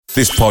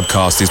This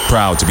podcast is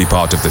proud to be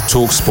part of the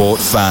TalkSport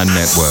Fan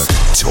Network.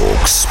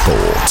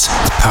 TalkSport.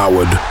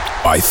 Powered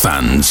by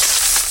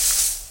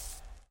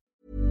fans.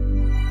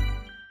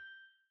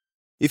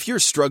 If you're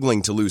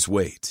struggling to lose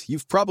weight,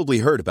 you've probably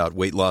heard about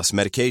weight loss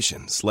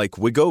medications like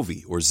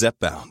Wegovy or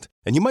Zepbound,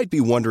 and you might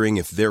be wondering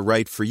if they're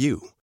right for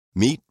you.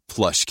 Meet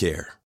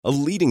PlushCare, a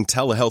leading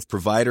telehealth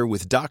provider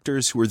with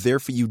doctors who are there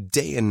for you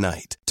day and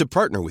night to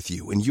partner with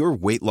you in your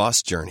weight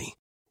loss journey.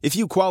 If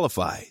you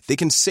qualify, they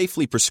can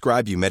safely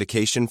prescribe you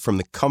medication from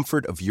the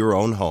comfort of your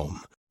own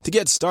home. To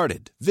get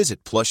started,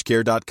 visit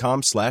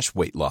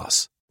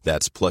plushcare.com/weightloss.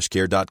 That's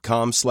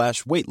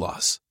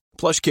plushcare.com/weightloss.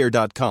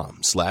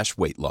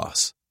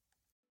 plushcare.com/weightloss.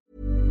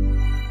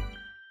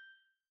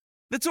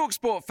 The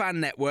TalkSport Fan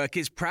Network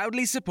is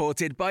proudly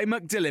supported by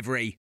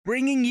McDelivery,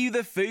 bringing you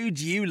the food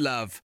you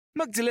love.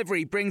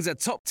 McDelivery brings a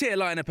top-tier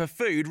lineup of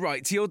food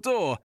right to your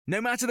door.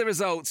 No matter the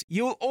result,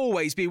 you'll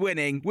always be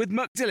winning with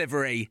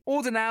McDelivery.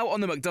 Order now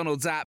on the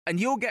McDonald's app and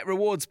you'll get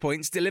rewards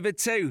points delivered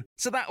too.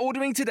 So that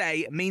ordering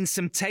today means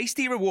some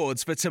tasty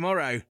rewards for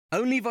tomorrow.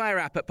 Only via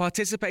app at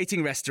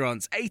participating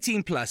restaurants.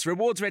 18 plus.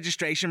 Rewards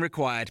registration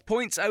required.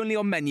 Points only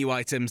on menu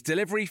items.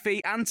 Delivery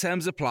fee and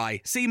terms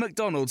apply. See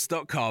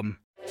mcdonalds.com.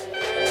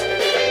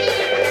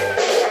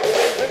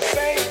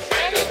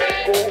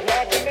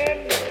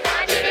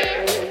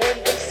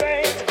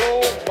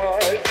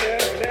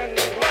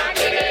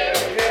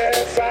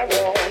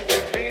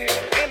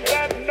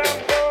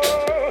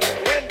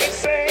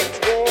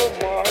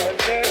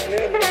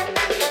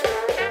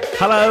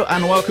 Hello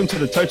and welcome to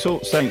the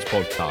Total Saints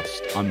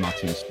podcast. I'm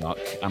Martin Stark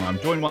and I'm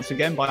joined once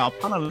again by our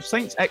panel of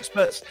Saints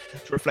experts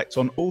to reflect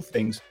on all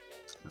things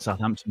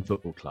Southampton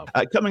Football Club.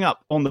 Coming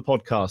up on the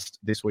podcast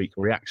this week,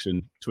 a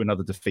reaction to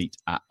another defeat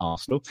at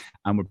Arsenal,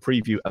 and we'll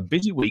preview a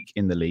busy week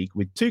in the league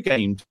with two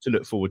games to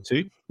look forward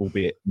to,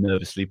 albeit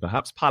nervously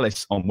perhaps.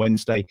 Palace on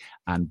Wednesday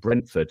and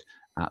Brentford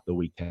at the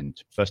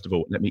weekend. First of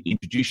all, let me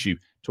introduce you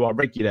to our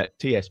regular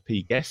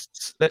TSP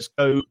guests. Let's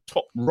go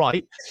top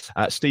right.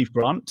 Steve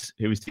Grant,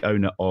 who is the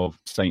owner of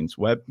Saints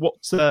Web. What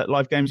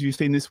live games have you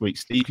seen this week,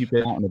 Steve? You've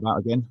been out and about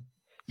again?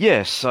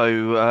 Yeah,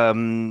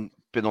 so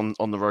been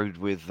on the road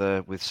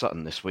with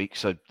Sutton this week.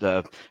 So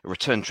a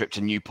return trip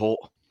to Newport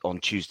on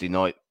Tuesday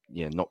night.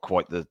 Yeah, not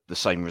quite the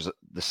same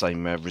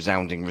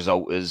resounding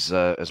result as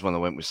when I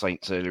went with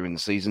Saints earlier in the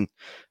season.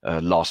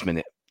 Last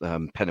minute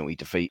penalty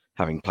defeat,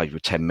 having played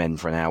with 10 men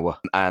for an hour,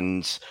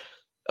 and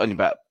only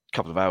about a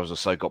couple of hours or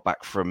so got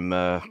back from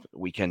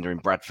weekender in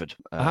Bradford.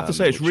 I have to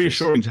say, it's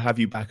reassuring to have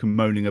you back and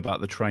moaning about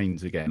the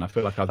trains again. I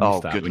feel like I've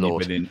missed that when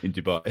you've been in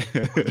Dubai.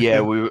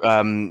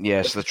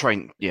 So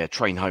the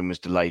train home was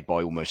delayed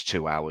by almost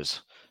 2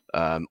 hours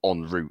en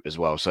route as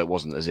well. So it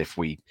wasn't as if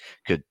we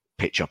could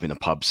pitch up in a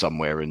pub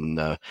somewhere and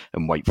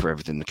wait for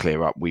everything to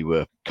clear up. We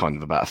were kind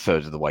of about a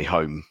third of the way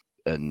home,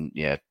 and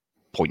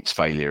points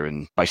failure,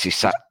 and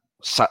basically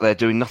sat there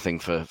doing nothing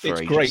for it's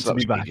ages. Great to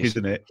be back,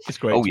 isn't it? It's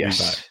great to be back.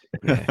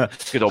 Yeah.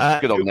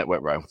 Good old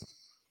Network Rail.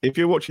 If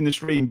you're watching the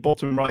stream,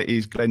 bottom right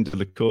is Glenn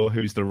Delacour,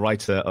 who's the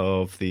writer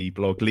of the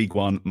blog League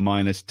One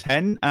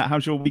 -10.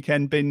 How's your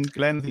weekend been,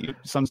 Glenn? I think your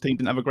son's team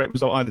didn't have a great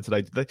result either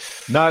today, did they?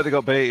 No, they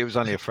got beat. It was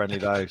only a friendly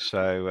day,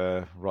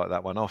 so write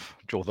that one off.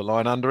 Draw the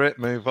line under it.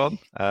 Move on.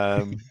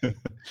 Under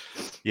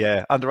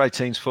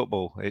 18s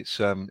football. It's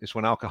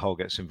when alcohol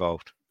gets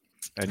involved,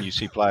 and you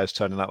see players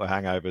turning up with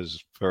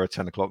hangovers for a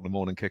 10 o'clock in the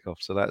morning kickoff.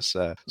 So that's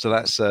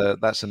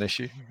an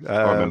issue.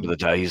 I remember the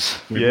days.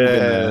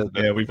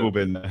 We've all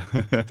been there.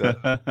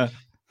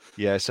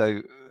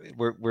 So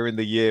we're in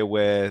the year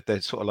where they're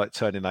sort of like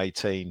turning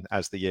 18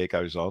 as the year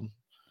goes on,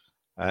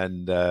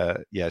 and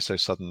so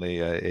suddenly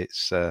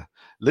it's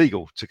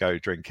legal to go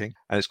drinking,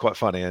 and it's quite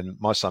funny. And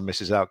my son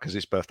misses out because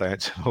his birthday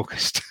ain't until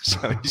August, so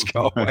he's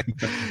got away.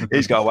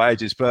 He's got away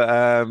ages,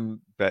 lost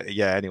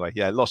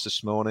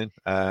this morning.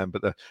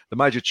 But the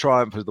major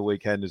triumph of the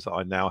weekend is that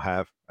I now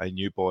have a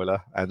new boiler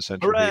and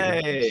central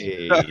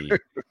heating.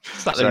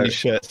 Sat there in your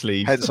shirt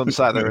sleeve. Hence, I'm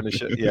sat there in a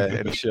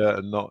shirt,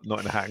 and not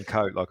in a hat and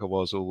coat like I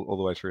was all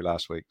the way through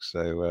last week.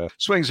 So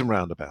swings and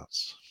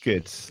roundabouts.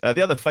 Good.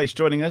 The other face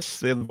joining us,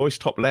 the other voice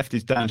top left,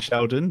 is Dan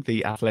Sheldon,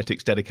 the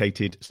Athletics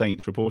dedicated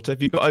Saints reporter.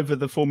 Have you got over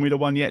the Formula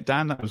One yet,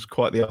 Dan? That was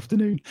quite the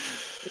afternoon.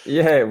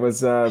 Yeah, it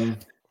was. I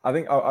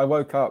think I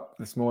woke up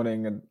this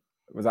morning and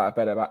was out of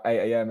bed at about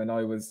 8 a.m. and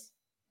I was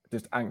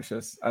just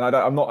anxious. And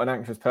I'm not an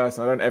anxious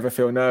person. I don't ever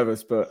feel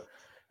nervous, but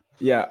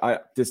yeah, I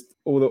just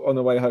on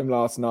the way home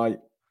last night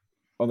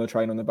on the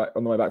train on the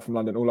way back from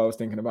London, all I was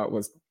thinking about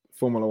was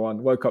Formula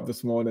One. Woke up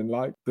this morning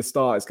like the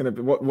start. It's going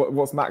to be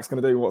what's Max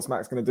going to do? What's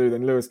Max going to do?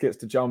 Then Lewis gets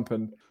to jump,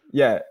 and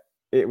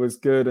it was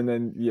good. And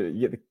then you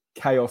get the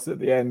chaos at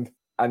the end.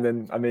 And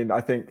then I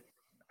think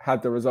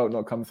had the result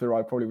not come through,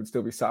 I probably would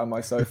still be sat on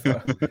my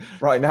sofa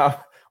right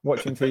now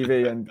watching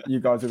TV, and you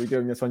guys will be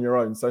doing this on your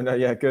own. So no,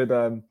 good.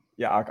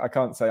 I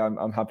can't say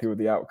I'm happy with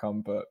the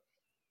outcome, but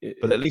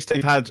But at least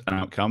they've had an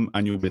outcome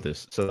and you're with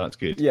us. So that's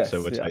good. Yes,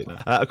 so we'll yeah. take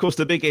that. Of course,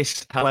 the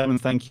biggest hello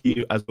and thank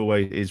you, as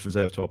always, is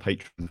reserved to our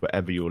patrons,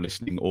 wherever you're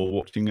listening or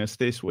watching us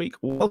this week.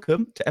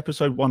 Welcome to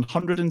episode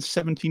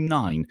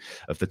 179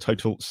 of the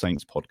Total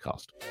Saints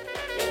podcast.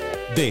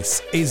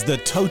 This is the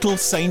Total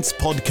Saints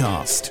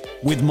podcast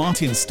with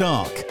Martin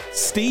Stark,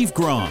 Steve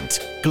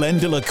Grant, Glenn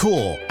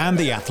Delacour, and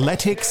the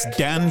Athletics'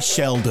 Dan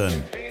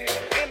Sheldon.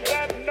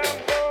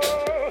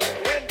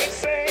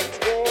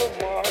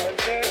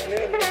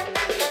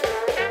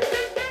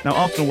 Now,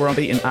 Arsenal were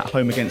unbeaten at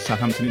home against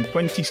Southampton in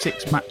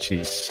 26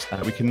 matches.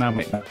 We can now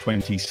make that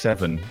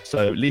 27.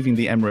 So leaving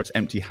the Emirates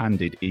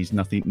empty-handed is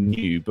nothing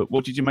new. But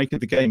what did you make of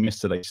the game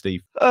yesterday,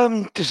 Steve?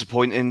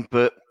 Disappointing,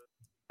 but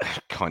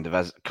kind of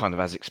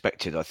as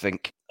expected. I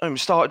think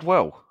started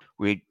well.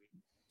 We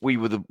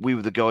were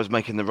the guys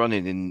making the run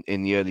in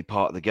the early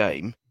part of the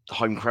game. The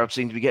home crowd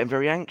seemed to be getting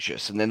very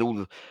anxious, and then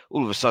all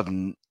of a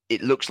sudden,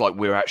 it looks like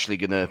we're actually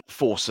going to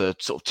force a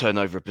sort of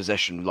turnover of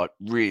possession, like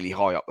really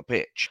high up the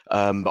pitch.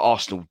 But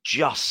Arsenal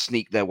just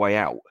sneaked their way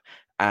out,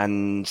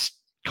 and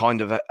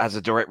kind of as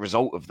a direct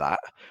result of that,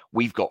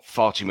 we've got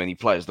far too many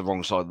players the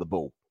wrong side of the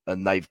ball,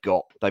 and they've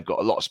got a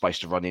lot of space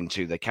to run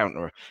into. They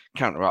counter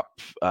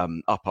up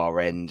our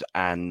end,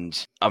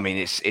 and I mean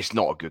it's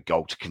not a good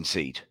goal to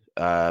concede.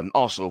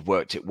 Arsenal have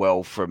worked it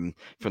well from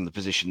the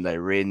position they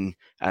were in,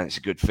 and it's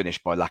a good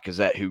finish by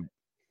Lacazette, who,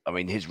 I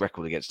mean, his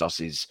record against us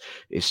is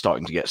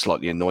starting to get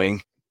slightly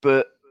annoying.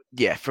 But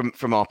yeah,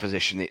 from our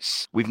position,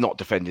 we've not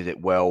defended it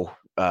well.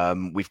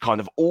 We've kind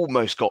of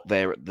almost got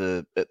there at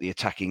the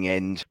attacking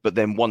end, but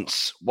then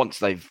once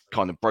they've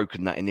kind of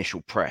broken that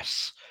initial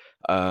press,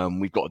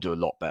 we've got to do a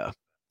lot better.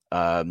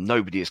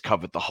 Nobody has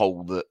covered the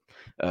hole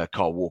that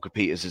Kyle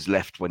Walker-Peters has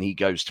left when he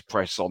goes to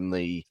press on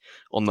the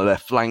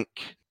left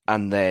flank.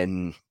 And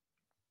then,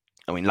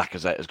 I mean,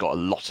 Lacazette has got a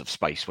lot of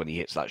space when he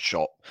hits that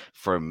shot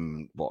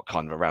from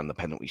kind of around the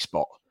penalty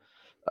spot.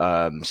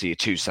 So your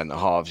two centre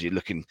halves, you're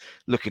looking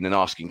and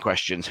asking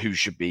questions. Who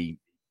should be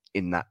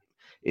in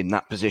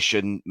that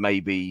position?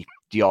 Maybe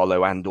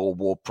Diallo and or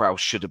Ward-Prowse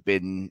should have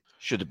been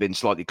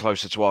slightly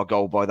closer to our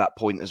goal by that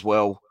point as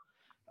well.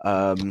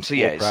 So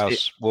yeah,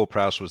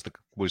 Ward-Prowse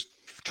was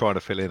trying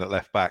to fill in at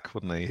left back,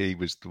 wasn't he? He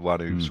was the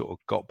one who sort of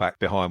got back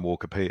behind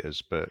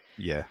Walker-Peters. But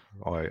yeah,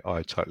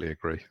 I totally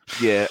agree.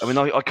 Yeah, I mean,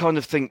 I kind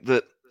of think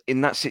that in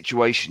that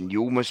situation,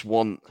 you almost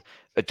want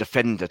a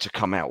defender to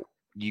come out.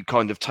 You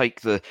kind of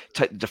take the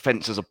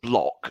defence as a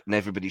block, and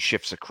everybody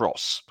shifts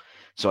across.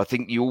 So I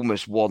think you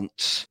almost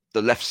want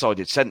the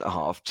left-sided centre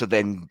half to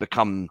then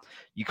become.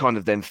 You kind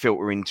of then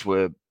filter into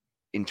a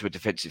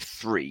defensive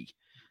three,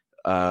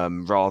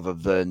 rather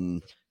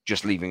than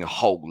just leaving a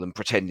hole and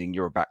pretending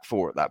you're a back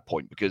four at that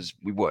point, because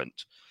we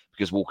weren't,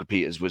 because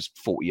Walker-Peters was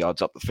 40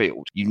 yards up the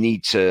field. You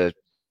need to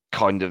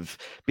kind of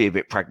be a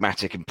bit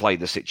pragmatic and play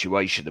the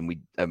situation,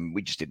 and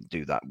we just didn't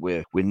do that.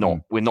 We're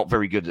not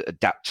very good at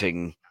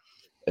adapting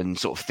and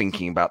sort of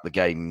thinking about the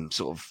game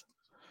sort of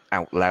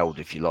out loud,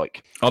 if you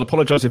like. I'll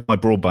apologise if my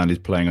broadband is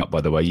playing up,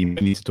 by the way. You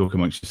need to talk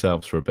amongst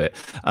yourselves for a bit.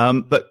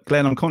 But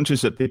Glenn, I'm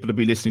conscious that people will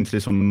be listening to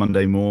this on a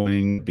Monday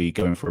morning, be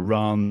going for a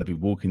run, they'll be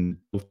walking,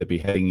 they'll be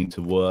heading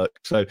into work.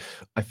 So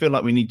I feel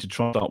like we need to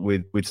try and start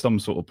with some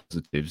sort of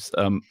positives.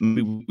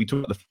 We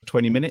talked about the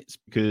 20 minutes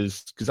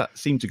because that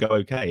seemed to go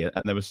okay,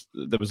 and there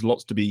was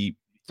lots to be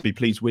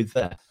pleased with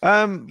there.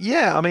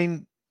 Yeah, I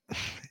mean,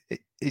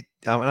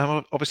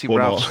 obviously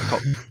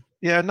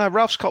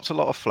Ralph's copped a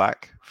lot of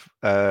flack.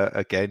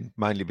 Again,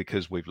 mainly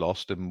because we've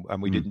lost and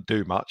we didn't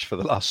do much for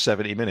the last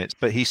 70 minutes.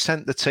 But he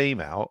sent the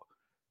team out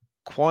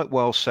quite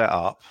well set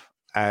up,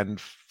 and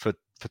for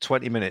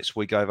 20 minutes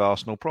we gave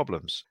Arsenal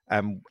problems,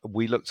 and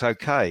we looked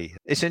okay.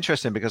 It's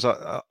interesting because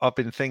I've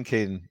been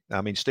thinking,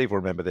 I mean, Steve will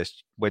remember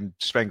this, when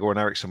Sven-Göran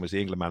Eriksson was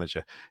the England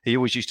manager, he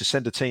always used to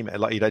send a team,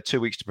 like he'd had 2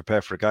 weeks to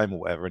prepare for a game or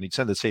whatever, and he'd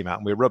send the team out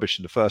and we were rubbish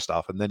in the first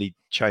half, and then he'd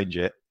change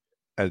it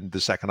and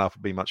the second half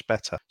would be much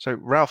better. So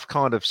Ralph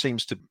kind of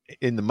seems to,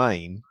 in the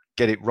main,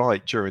 get it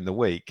right during the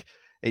week.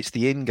 It's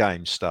the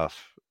in-game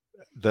stuff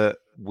that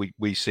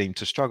we seem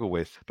to struggle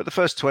with. But the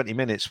first 20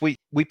 minutes, we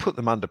put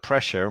them under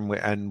pressure,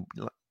 and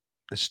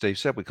as Steve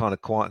said, we kind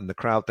of quietened the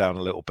crowd down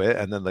a little bit,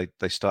 and then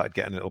they started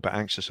getting a little bit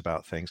anxious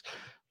about things.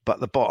 But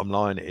the bottom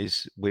line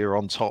is we were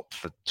on top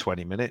for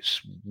 20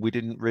 minutes. We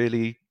didn't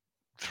really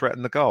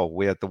threaten the goal.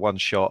 We had the one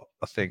shot,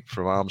 I think,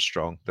 from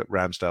Armstrong that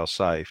Ramsdale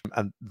saved,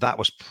 and that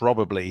was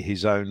probably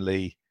his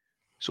only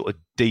sort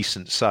of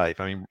decent save.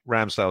 I mean,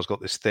 Ramsdale's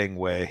got this thing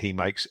where he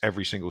makes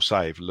every single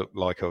save look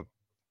like a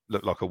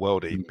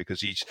worldie,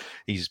 because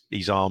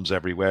he's arms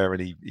everywhere,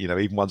 and he, you know,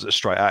 even ones that are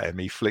straight at him,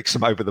 he flicks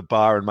them over the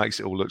bar and makes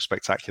it all look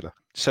spectacular.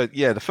 So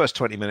yeah, the first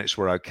 20 minutes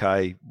were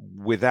okay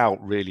without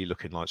really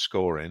looking like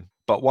scoring.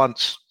 But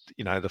once,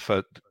 you know, the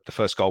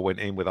first goal went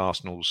in with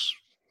Arsenal's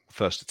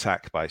first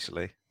attack,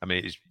 basically. I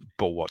mean, it's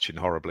ball watching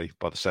horribly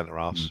by the centre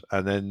halves,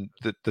 and then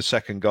the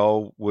second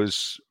goal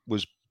was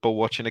ball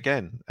watching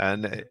again,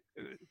 and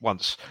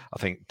once I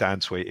think Dan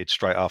tweeted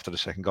straight after the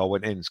second goal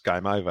went in, it's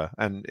game over,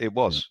 and it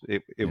was.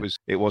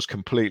 It was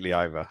completely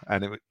over,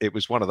 and it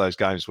was one of those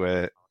games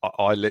where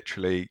I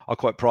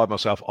quite pride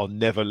myself on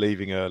never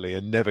leaving early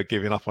and never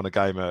giving up on a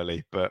game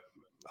early, but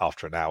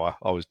after an hour,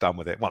 I was done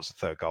with it. Once the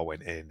third goal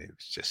went in, it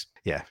was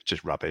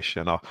just rubbish.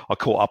 And I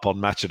caught up on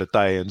Match of the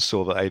Day and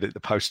saw that they'd hit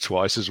the post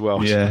twice as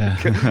well. Yeah.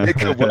 So it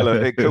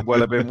could well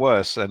have been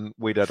worse. And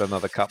we'd had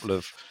another couple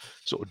of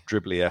sort of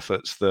dribbly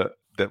efforts that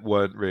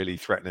weren't really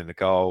threatening the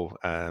goal.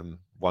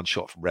 One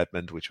shot from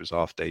Redmond, which was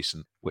half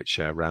decent, which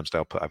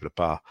Ramsdale put over the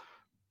bar.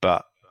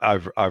 But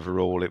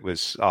overall, it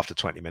was after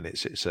 20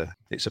 minutes. It's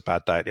a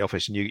bad day at the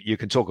office, and you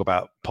can talk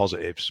about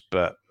positives,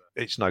 but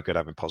it's no good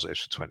having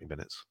positives for 20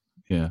 minutes.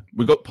 Yeah,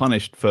 we got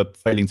punished for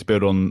failing to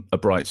build on a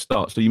bright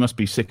start. So you must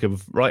be sick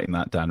of writing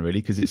that, Dan, really,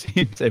 because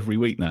it's every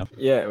week now.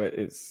 Yeah,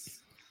 as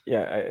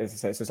I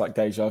say, it's just like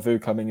deja vu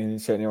coming in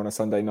and sitting here on a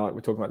Sunday night.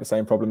 We're talking about the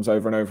same problems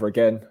over and over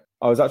again.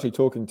 I was actually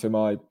talking to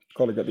my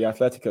colleague at The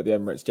Athletic at the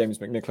Emirates, James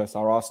McNicholas,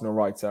 our Arsenal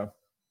writer,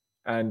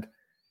 and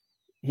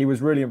he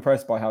was really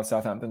impressed by how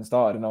Southampton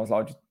started. And I was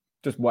like,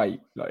 just wait,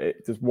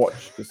 just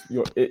watch,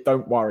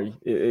 don't worry,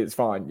 it's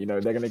fine. You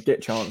know, they're going to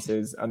get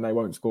chances and they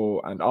won't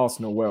score, and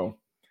Arsenal will.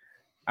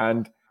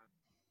 And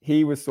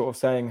he was sort of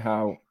saying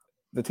how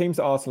the teams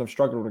that Arsenal have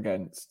struggled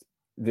against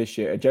this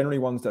year are generally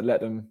ones that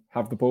let them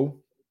have the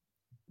ball.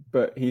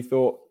 But he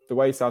thought the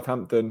way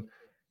Southampton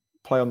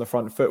play on the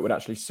front foot would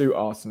actually suit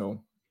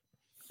Arsenal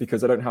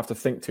because they don't have to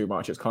think too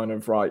much. It's kind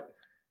of right,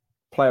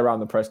 play around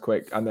the press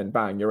quick, and then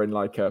bang, you're in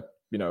like a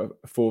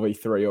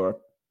 4v3 or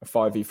a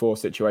 5v4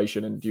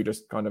 situation, and you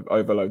just kind of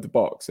overload the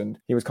box. And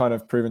he was kind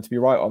of proven to be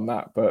right on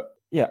that. But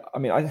yeah, I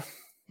mean,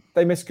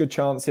 they missed good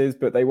chances,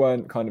 but they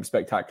weren't kind of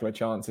spectacular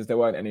chances. There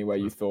weren't anywhere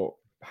you thought,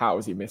 how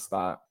has he missed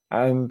that?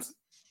 And,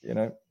 you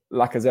know,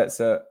 Lacazette's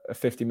a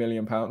 £50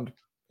 million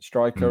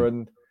striker.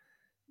 And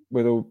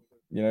with all,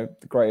 you know,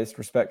 the greatest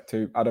respect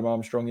to Adam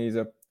Armstrong, he's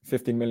a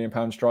 £15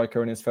 million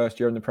striker in his first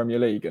year in the Premier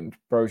League, and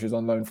Brozia's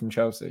on loan from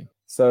Chelsea.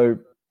 So,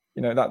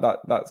 you know,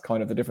 that's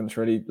kind of the difference,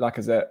 really.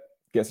 Lacazette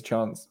gets a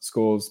chance,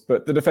 scores.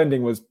 But the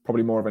defending was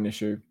probably more of an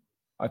issue,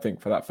 I think,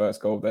 for that first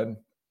goal than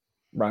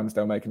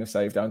Ramsdale making a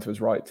save down to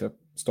his right to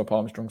stop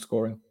Armstrong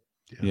scoring.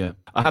 Yeah.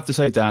 I have to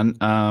say, Dan,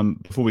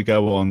 before we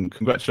go on,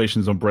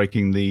 congratulations on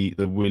breaking the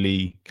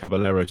Willy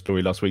Caballero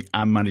story last week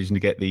and managing to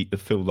get the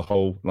fill the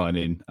hole line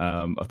in.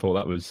 I thought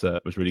that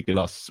was really good.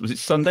 Was it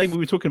Sunday? We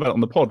were talking about it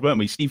on the pod, weren't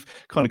we? Steve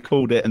kind of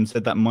called it and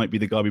said that might be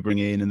the guy we bring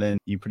in, and then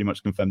you pretty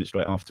much confirmed it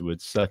straight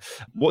afterwards. So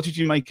what did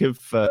you make of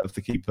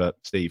the keeper,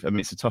 Steve? I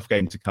mean, it's a tough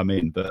game to come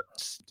in, but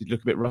did it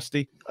look a bit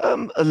rusty?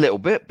 A little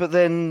bit, but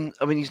then,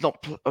 I mean, he's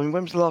not... I mean,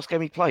 when was the last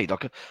game he played?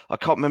 I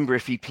can't remember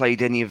if he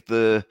played any of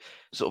the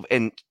sort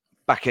of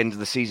back end of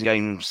the season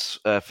games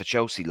for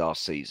Chelsea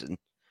last season.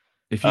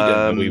 If you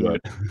don't know, we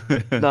won't.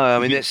 No, I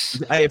mean, it's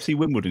AFC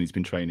Wimbledon. He's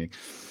been training.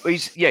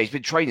 He's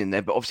been training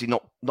there, but obviously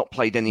not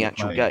played any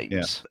actual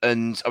games. Yeah.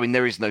 And I mean,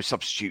 there is no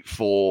substitute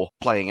for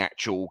playing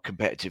actual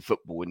competitive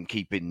football and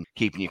keeping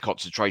your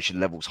concentration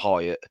levels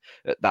high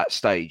at that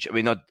stage. I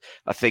mean,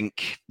 I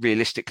think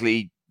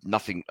realistically,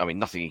 nothing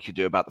you could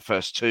do about the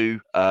first two.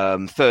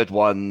 Third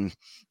one,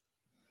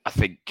 I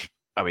think.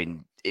 I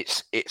mean,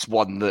 it's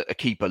one that a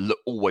keeper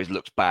always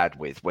looks bad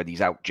with when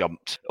he's out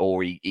jumped,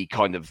 or he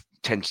kind of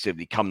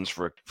tentatively comes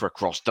for a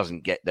cross,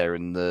 doesn't get there,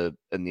 and the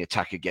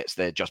attacker gets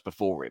there just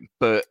before him.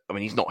 But I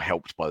mean, he's not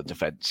helped by the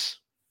defence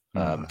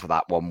for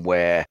that one.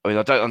 Where I mean,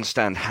 I don't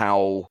understand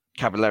how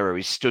Caballero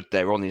is stood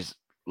there on his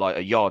like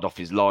a yard off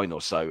his line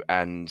or so,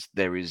 and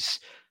there is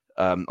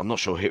I'm not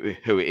sure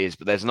who it is,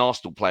 but there's an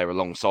Arsenal player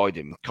alongside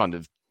him, kind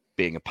of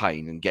being a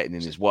pain and getting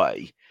in his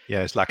way.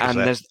 Yeah, it's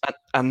Lacazette.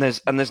 And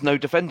there's no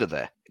defender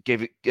there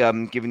giving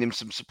him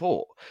some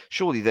support.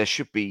 Surely there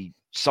should be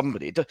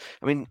somebody.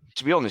 I mean,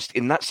 to be honest,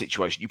 in that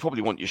situation, you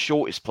probably want your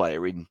shortest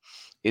player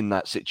in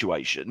that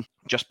situation,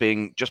 just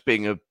being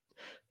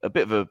a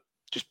bit of a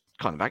just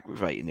kind of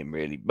aggravating him,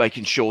 really,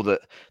 making sure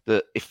that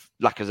if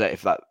Lacazette,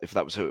 if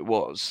that was who it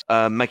was,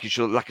 making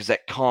sure that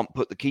Lacazette can't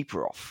put the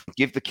keeper off,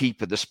 give the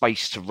keeper the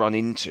space to run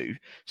into,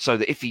 so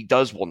that if he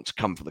does want to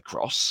come for the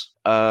cross,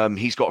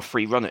 he's got a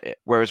free run at it.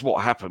 Whereas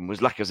what happened was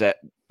Lacazette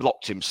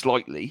blocked him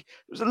slightly.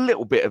 It was a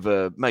little bit of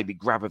a maybe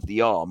grab of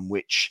the arm,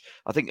 which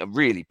I think a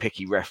really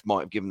picky ref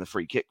might have given the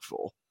free kick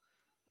for.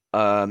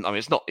 I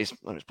mean, it's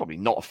probably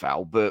not a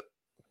foul, but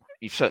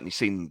you've certainly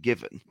seen them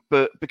given.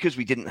 But because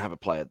we didn't have a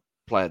player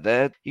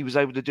there, he was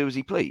able to do as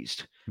he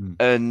pleased.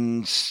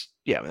 And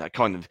yeah, I mean, that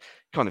kind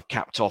of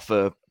capped off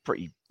a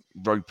pretty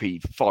ropey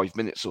 5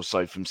 minutes or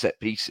so from set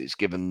pieces,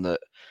 given that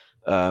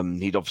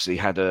he'd obviously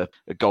had a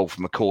goal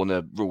from a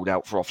corner ruled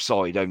out for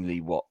offside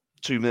only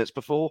 2 minutes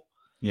before.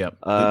 Yeah,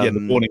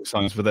 the warning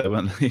signs were there,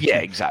 weren't they? Yeah,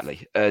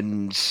 exactly.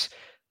 And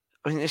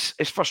I mean,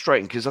 it's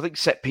frustrating because I think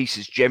set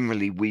pieces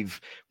generally we've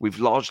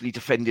largely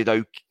defended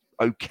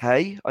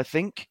okay, I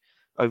think,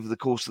 over the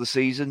course of the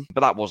season,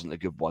 but that wasn't a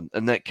good one.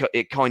 And that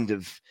it kind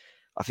of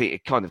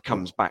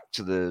comes back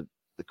to the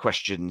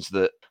questions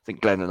that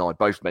think Glenn and I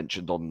both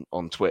mentioned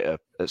on Twitter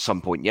at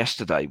some point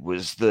yesterday,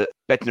 was that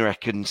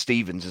Bednarek and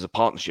Stevens as a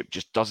partnership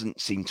just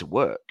doesn't seem to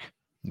work.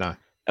 No.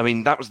 I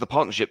mean, that was the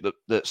partnership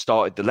that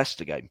started the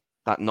Leicester game,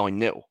 that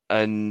 9-0.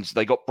 And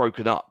they got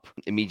broken up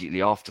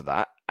immediately after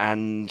that.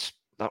 And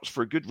that was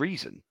for a good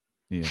reason.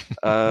 Yeah.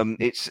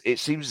 It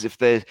seems as if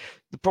the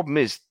problem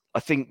is,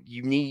 I think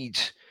you need,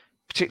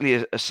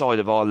 particularly a side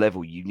of our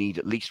level, you need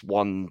at least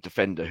one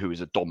defender who is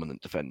a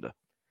dominant defender.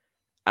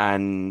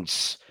 And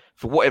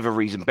for whatever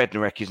reason,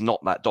 Bednarek is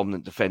not that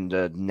dominant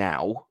defender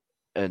now,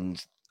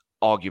 and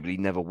arguably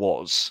never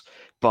was,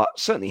 but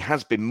certainly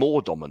has been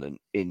more dominant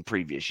in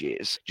previous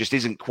years, just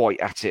isn't quite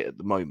at it at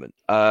the moment.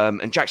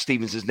 And Jack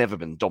Stevens has never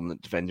been a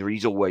dominant defender.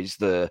 He's always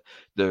the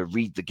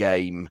read the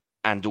game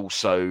and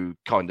also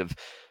kind of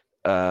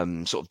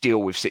sort of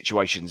deal with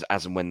situations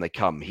as and when they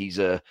come. He's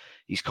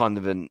kind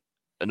of an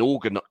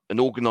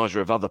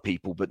organizer of other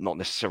people, but not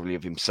necessarily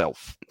of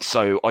himself.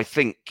 So I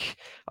think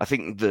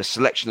the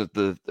selection of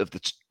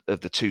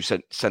the two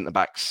centre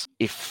backs,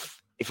 if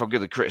I'm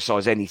going to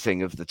criticise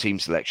anything of the team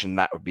selection,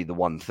 that would be the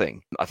one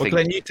thing. I think.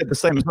 Glenn, you said the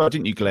same as well,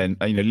 didn't you, Glenn?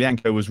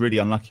 Lianco was really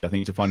unlucky, I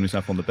think, to find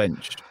himself on the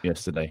bench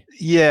yesterday.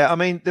 Yeah, I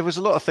mean, there was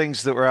a lot of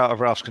things that were out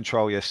of Ralph's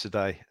control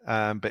yesterday.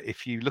 But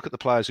if you look at the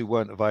players who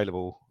weren't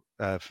available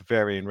for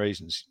varying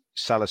reasons,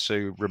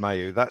 Salisu,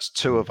 Romeu, that's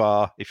two of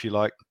our, if you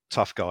like,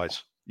 tough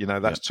guys.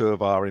 That's two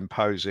of our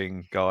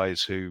imposing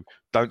guys who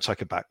don't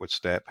take a backward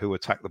step, who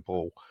attack the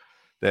ball.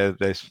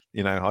 There's,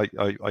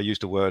 I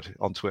used a word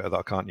on Twitter that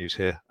I can't use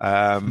here.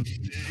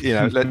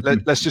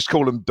 Let's just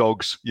call them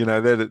dogs.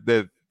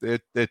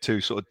 They're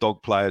two sort of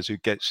dog players who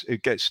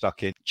get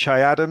stuck in. Che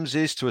Adams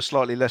is to a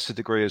slightly lesser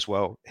degree as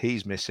well.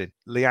 He's missing.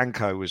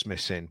 Lianco was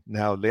missing.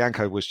 Now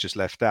Lianco was just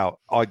left out.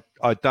 I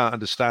don't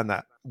understand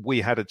that.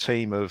 We had a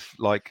team of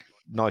like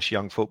nice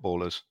young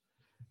footballers,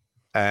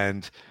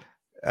 and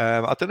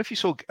I don't know if you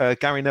saw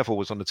Gary Neville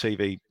was on the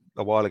TV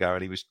a while ago,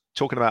 and he was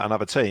talking about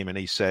another team, and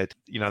he said,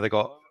 they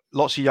got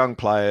lots of young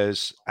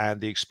players,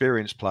 and the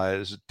experienced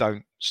players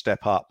don't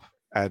step up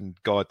and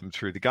guide them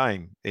through the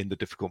game in the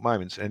difficult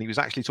moments. And he was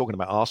actually talking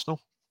about Arsenal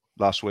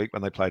last week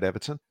when they played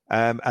Everton.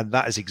 And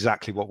that is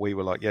exactly what we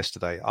were like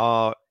yesterday.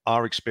 Our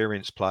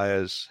experienced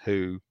players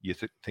who you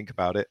think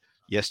about it,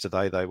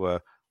 yesterday they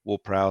were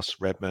Ward-Prowse,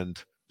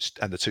 Redmond,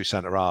 and the two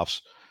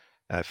centre-halves.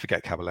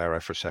 Forget Caballero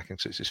for a second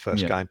because it's his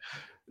first game.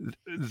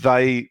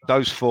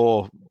 Those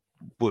four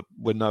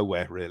were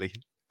nowhere really.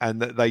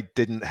 And they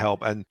didn't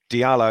help. And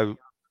Diallo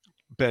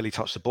barely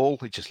touched the ball.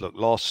 He just looked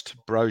lost.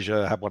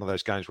 Brozier had one of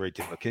those games where he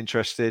didn't look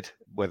interested,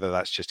 whether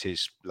that's just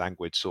his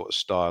languid sort of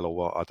style or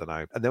what, I don't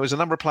know. And there was a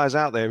number of players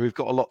out there who've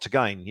got a lot to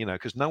gain,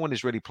 because no one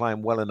is really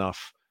playing well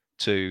enough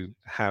to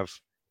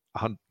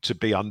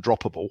be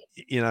undroppable.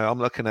 I'm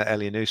looking at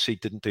Elyounoussi,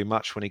 didn't do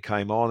much when he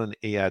came on, and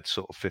he had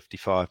sort of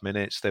 55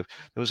 minutes. There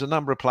was a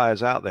number of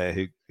players out there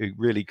who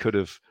really could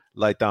have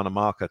laid down a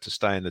marker to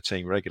stay in the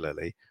team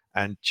regularly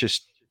and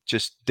just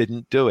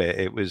didn't do it.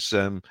 It was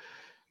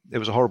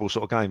a horrible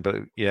sort of game, but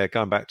yeah,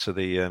 going back to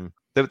the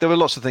there were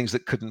lots of things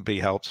that couldn't be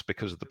helped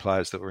because of the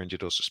players that were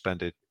injured or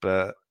suspended.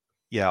 But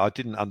yeah, I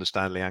didn't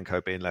understand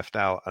Lianco being left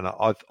out, and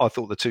I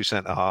thought the two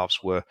centre halves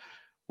were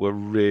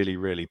really,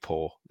 really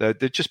poor. They're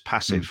just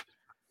passive.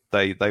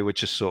 They were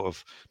just sort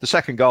of, the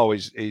second goal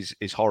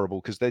is horrible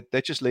because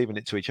they're just leaving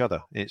it to each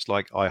other. It's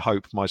like, I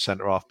hope my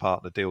centre half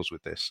partner deals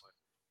with this,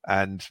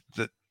 and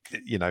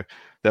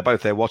they're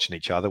both there watching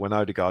each other. When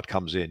Odegaard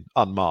comes in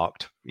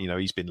unmarked,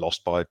 he's been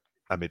lost by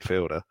a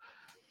midfielder,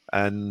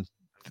 and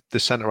the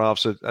centre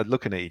halves are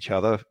looking at each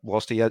other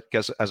whilst he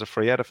has a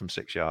free header from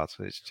 6 yards.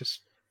 It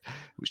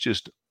was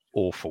just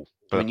awful.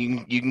 But, I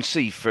mean, you can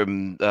see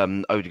from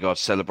Odegaard's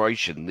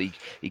celebration,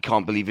 he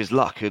can't believe his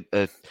luck.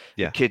 A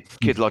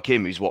kid like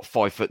him, who's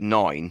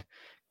 5'9",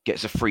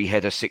 gets a free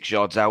header 6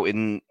 yards out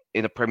in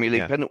a Premier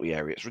League penalty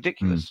area. It's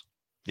ridiculous.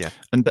 Yeah.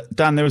 And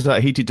Dan, there was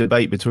that heated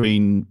debate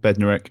between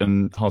Bednarek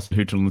and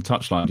Hasenhüttl on the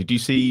touchline. Did you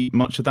see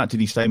much of that? Did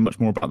he say much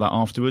more about that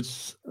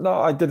afterwards? No,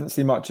 I didn't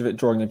see much of it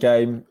during the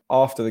game.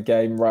 After the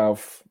game,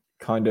 Ralph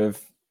kind of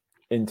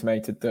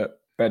intimated that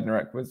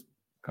Bednarek was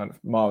kind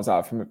of miles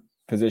out from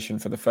position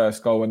for the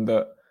first goal, and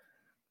that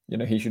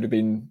he should have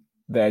been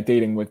there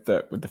dealing with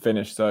the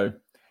finish. So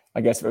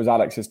I guess if it was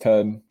Alex's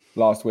turn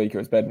last week, it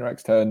was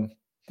Bednarek's turn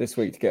this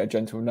week to get a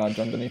gentle nudge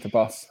underneath the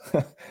bus.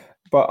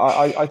 But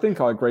I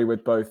think I agree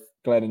with both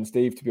Glenn and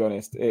Steve, to be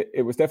honest.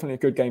 It was definitely a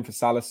good game for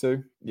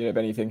Salisu. If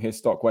anything, his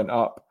stock went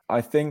up. I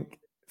think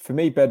for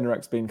me,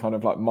 Bednarek's been kind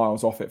of like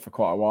miles off it for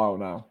quite a while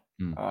now.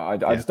 I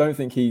just don't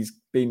think he's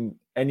been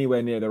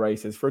anywhere near the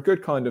races for a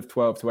good kind of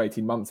 12 to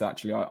 18 months,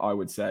 actually, I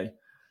would say.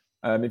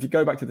 If you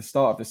go back to the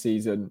start of the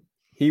season,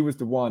 he was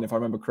the one, if I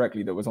remember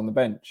correctly, that was on the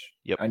bench.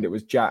 Yep. And it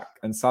was Jack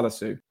and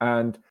Salisu.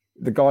 And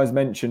the guys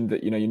mentioned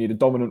that, you need a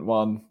dominant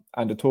one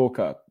and a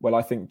talker. Well,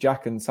 I think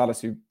Jack and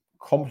Salisu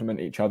complement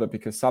each other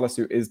because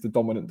Salisu is the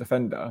dominant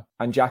defender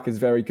and Jack is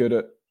very good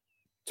at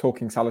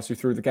talking Salisu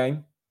through the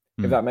game,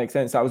 if that makes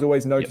sense. That was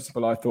always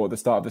noticeable, I thought, at the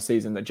start of the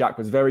season, that Jack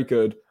was very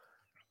good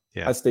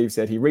as Steve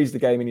said, he reads the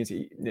game and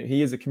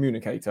he is a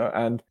communicator.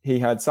 And he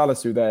had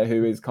Salisu there,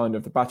 who is kind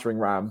of the battering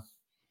ram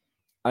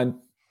and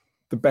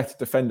the better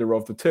defender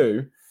of the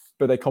two,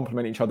 but they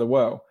complement each other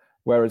well.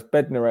 Whereas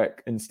Bednarek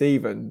and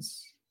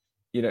Stevens,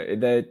 you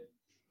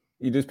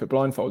just put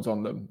blindfolds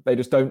on them. They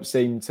just don't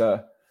seem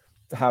to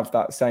have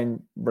that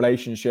same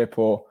relationship,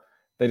 or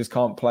they just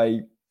can't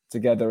play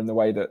together in the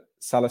way that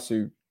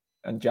Salisu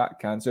and Jack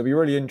can. So it'll be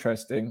really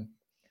interesting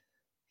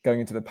going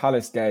into the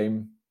Palace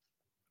game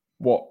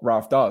what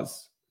Ralph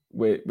does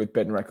with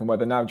Bednarek, and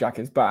whether now Jack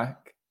is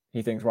back,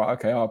 he thinks, right,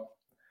 okay,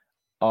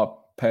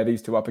 I'll pair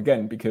these two up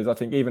again, because I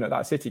think even at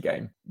that City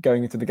game,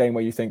 going into the game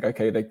where you think,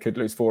 okay, they could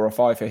lose 4 or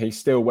 5 here, he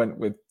still went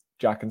with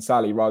Jack and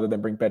Sally rather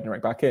than bring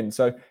Bednarek back in.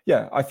 So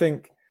yeah, I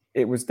think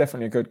it was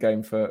definitely a good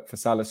game for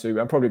Salisu,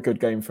 and probably a good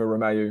game for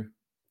Romeu,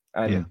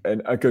 and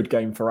a good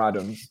game for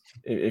Adams,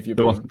 if you're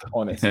being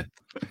honest.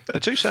 The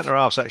two centre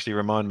halves actually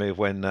remind me of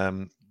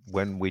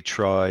when we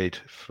tried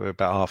for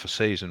about half a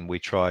season, we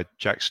tried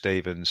Jack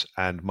Stevens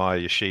and Maya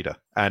Yoshida,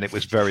 and it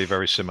was very,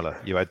 very similar.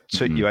 You had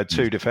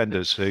two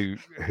defenders who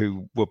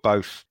were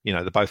both,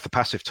 they're both the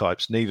passive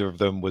types. Neither of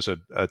them was a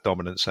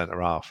dominant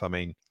centre half. I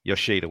mean,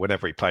 Yoshida,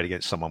 whenever he played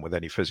against someone with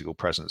any physical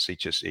presence, he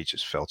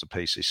just fell to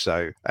pieces.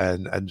 So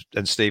and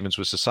Stevens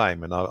was the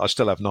same, and I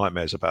still have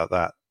nightmares about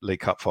that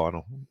League Cup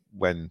final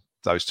when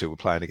those two were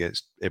playing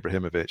against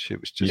Ibrahimovic. It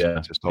was just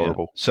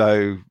horrible. Yeah.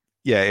 So.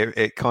 Yeah,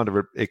 it kind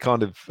of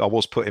I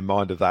was put in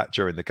mind of that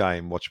during the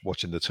game,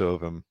 watching the two of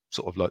them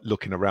sort of like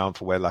looking around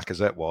for where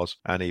Lacazette was,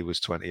 and he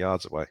was 20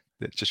 yards away.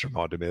 It just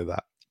reminded me of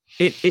that.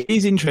 It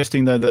is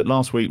interesting though that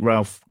last week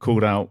Ralph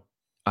called out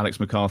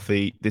Alex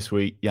McCarthy, this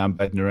week Jan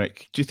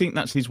Bednarek. Do you think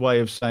that's his way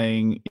of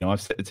saying,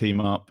 I've set the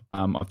team up,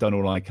 I've done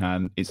all I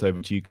can, it's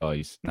over to you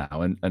guys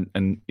now?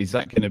 And is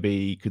that going to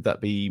be? Could that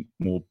be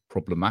more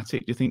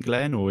problematic? Do you think,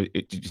 Glenn, or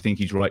do you think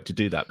he's right to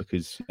do that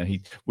because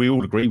we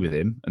all agree with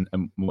him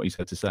and what he's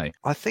had to say?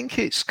 I think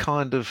it's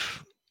kind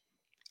of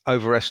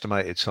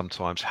overestimated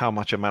sometimes how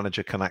much a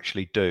manager can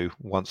actually do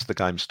once the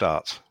game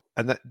starts,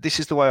 and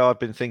this is the way I've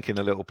been thinking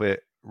a little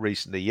bit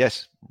recently.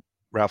 Yes.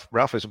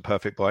 Ralph isn't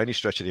perfect by any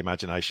stretch of the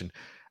imagination,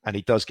 and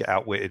he does get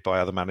outwitted by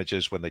other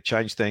managers when they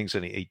change things,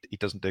 and he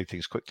doesn't do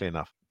things quickly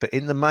enough. But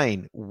in the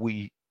main,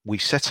 we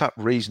set up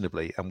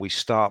reasonably and we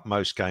start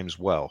most games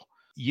well.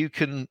 You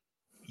can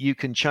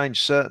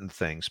change certain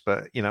things,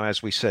 but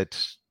as we said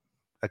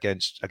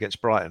against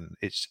Brighton,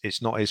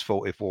 it's not his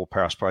fault if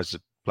Ward-Prowse plays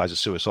a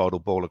suicidal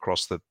ball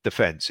across the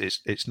defence.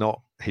 It's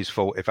not his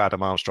fault if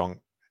Adam Armstrong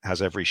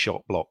has every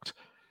shot blocked.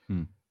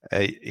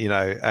 It's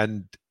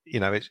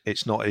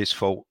not his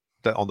fault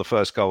that on the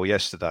first goal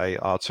yesterday,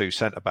 our two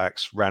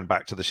centre-backs ran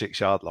back to the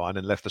 6-yard line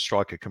and left the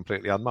striker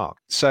completely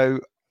unmarked. So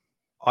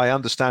I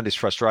understand his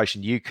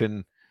frustration. You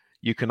can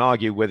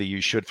argue whether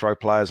you should throw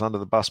players under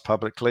the bus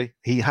publicly.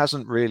 He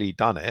hasn't really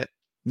done it.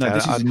 No,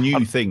 this is a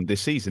new thing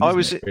this season. I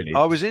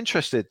was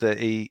interested that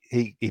he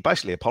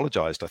basically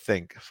apologised, I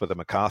think, for the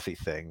McCarthy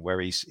thing, where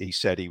he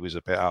said he was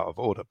a bit out of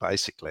order,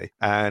 basically,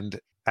 and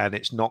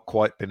it's not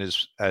quite been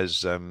as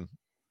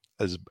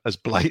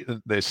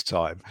blatant this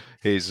time.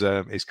 He's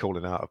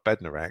calling out of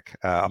Bednarek.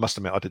 I must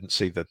admit, I didn't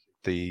see the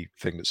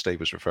thing that Steve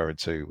was referring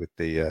to with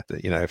the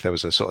if there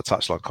was a sort of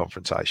touchline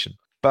confrontation.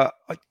 But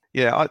I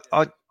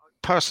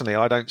personally,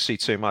 I don't see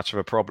too much of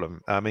a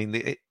problem. I mean,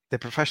 they're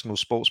professional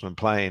sportsmen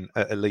playing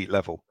at elite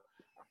level.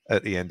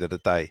 At the end of the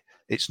day,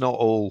 it's not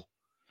all,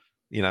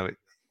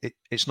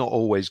 it's not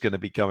always going to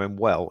be going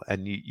well,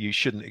 and you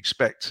shouldn't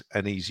expect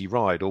an easy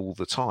ride all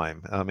the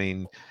time. I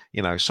mean,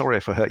 sorry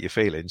if I hurt your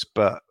feelings,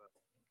 but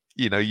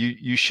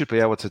you should be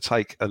able to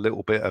take a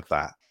little bit of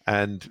that,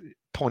 and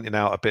pointing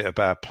out a bit of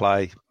bad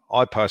play,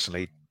 I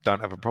personally don't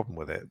have a problem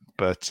with it.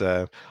 But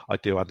I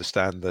do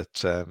understand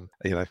that,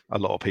 a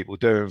lot of people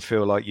do and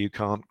feel like you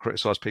can't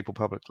criticise people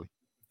publicly.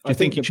 I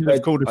think you should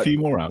have called a few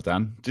more out,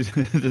 Dan.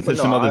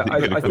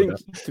 I think,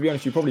 to be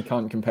honest, you probably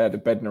can't compare the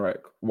Bednarek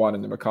one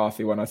and the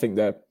McCarthy one. I think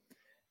they're,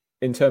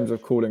 in terms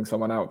of calling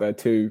someone out, they're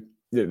two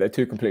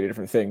completely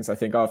different things. I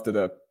think after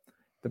the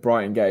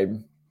Brighton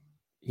game,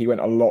 he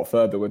went a lot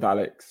further with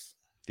Alex.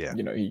 Yeah.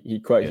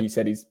 He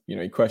said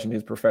he questioned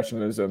his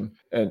professionalism,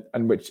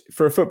 and which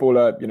for a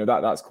footballer,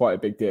 that's quite a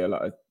big deal.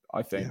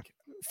 I think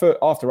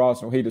after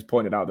Arsenal, he just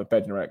pointed out that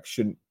Bednarek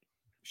shouldn't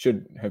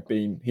have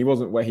been. He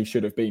wasn't where he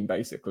should have been,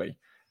 basically,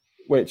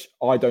 which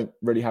I don't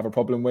really have a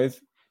problem with.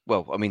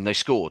 Well, I mean, they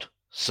scored,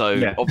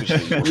 so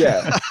obviously,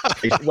 yeah.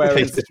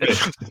 Whereas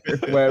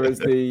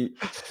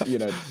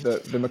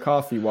the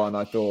McCarthy one,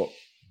 I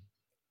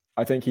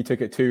think he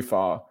took it too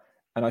far.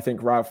 And I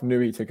think Ralph knew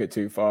he took it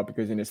too far,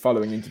 because in his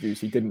following interviews,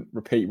 he didn't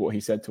repeat what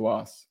he said to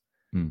us.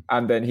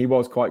 And then he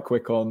was quite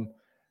quick on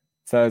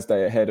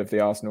Thursday ahead of the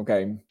Arsenal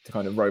game to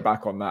kind of row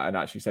back on that and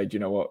actually say, do you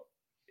know what?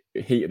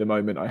 Heat at the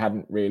moment, I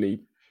hadn't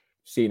really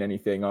seen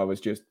anything. I was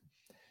just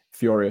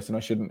furious and I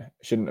shouldn't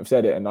have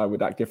said it, and I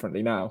would act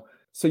differently now.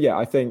 So yeah,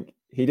 I think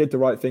he did the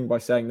right thing by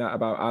saying that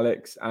about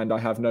Alex, and I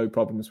have no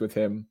problems with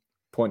him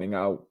pointing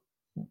out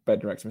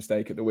Bednarek's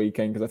mistake at the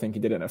weekend, because I think he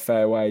did it in a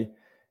fair way.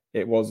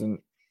 It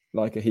wasn't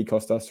like he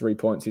cost us 3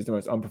 points. He's the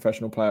most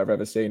unprofessional player I've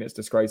ever seen. It's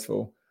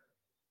disgraceful.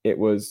 It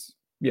was,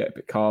 a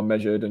bit calm,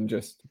 measured, and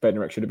just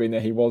Bednarek should have been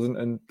there. He wasn't,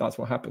 and that's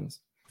what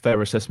happens.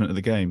 Fair assessment of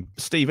the game.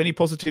 Steve, any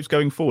positives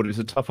going forward? It was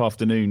a tough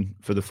afternoon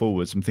for the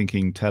forwards. I'm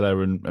thinking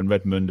Teller and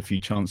Redmond, a few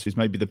chances.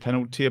 Maybe the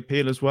penalty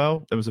appeal as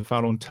well. There was a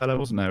foul on Teller,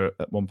 wasn't there,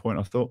 at one point,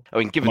 I thought? I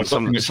mean, given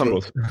some of the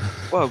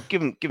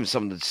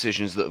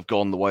decisions that have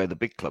gone the way of the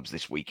big clubs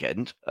this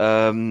weekend,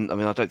 I mean,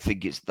 I don't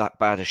think it's that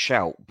bad a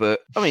shout.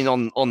 But I mean,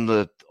 on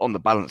the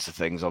balance of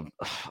things, I've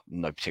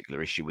no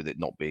particular issue with it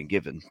not being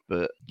given.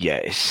 But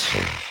yeah,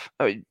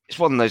 it's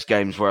one of those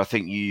games where I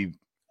think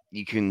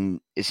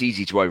it's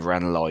easy to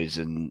overanalyze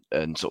and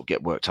sort of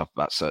get worked up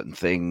about certain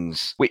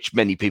things, which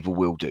many people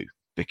will do,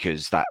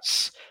 because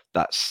that's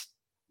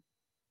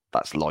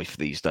life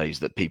these days,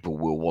 that people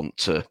will want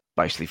to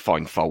basically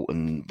find fault,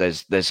 and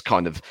there's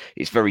kind of,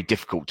 it's very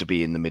difficult to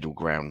be in the middle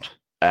ground.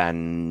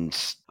 And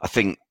I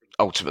think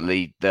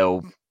ultimately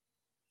they'll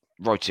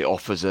write it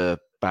off as a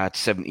bad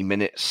 70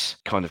 minutes,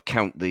 kind of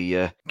count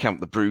the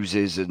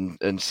bruises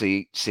and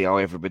see how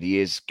everybody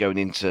is going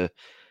into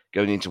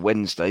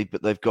Wednesday,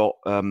 but they've got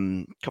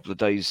probably a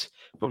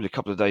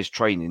couple of days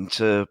training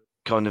to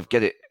kind of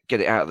get it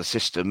out of the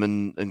system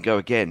and go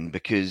again.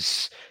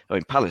 Because I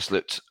mean, Palace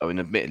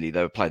admittedly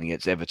they were playing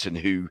against Everton,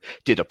 who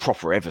did a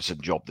proper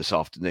Everton job this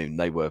afternoon.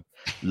 They were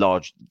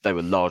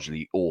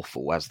largely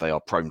awful, as they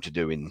are prone to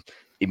doing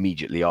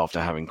immediately after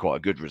having quite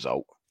a good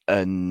result.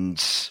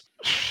 And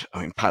I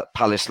mean,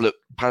 Palace look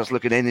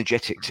an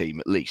energetic team,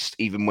 at least,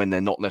 even when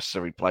they're not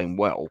necessarily playing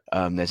well.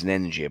 There's an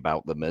energy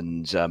about them,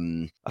 and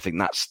I think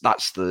that's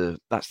the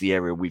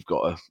area we've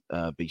got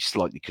to be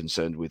slightly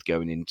concerned with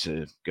going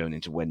into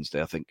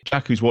Wednesday. I think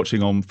Jack, who's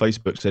watching on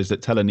Facebook, says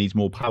that Teller needs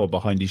more power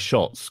behind his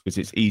shots because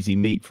it's easy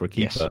meat for a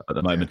keeper at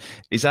the moment.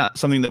 Yeah. Is that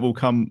something that will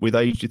come with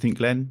age, do you think,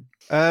 Glenn?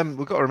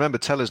 We've got to remember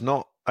Teller's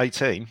not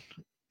 18;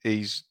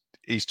 he's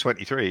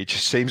 23. It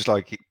just seems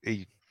like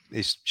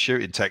his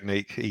shooting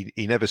technique,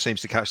 he never seems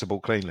to catch the ball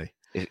cleanly.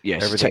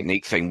 It's a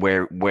technique thing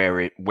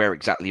where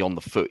exactly on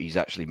the foot he's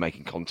actually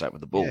making contact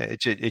with the ball. Yeah,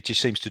 it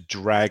just seems to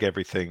drag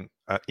everything,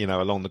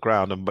 along the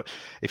ground. But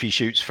if he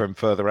shoots from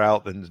further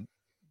out than,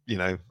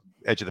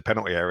 edge of the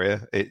penalty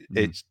area,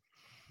 it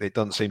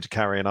doesn't seem to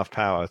carry enough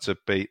power to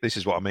be. This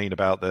is what I mean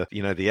about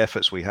the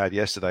efforts we had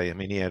yesterday. I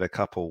mean, he had a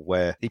couple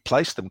where he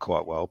placed them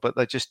quite well, but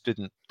they just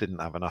didn't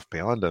have enough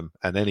behind them.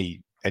 And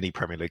any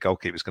Premier League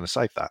goalkeeper is going to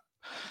save that.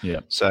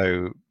 Yeah.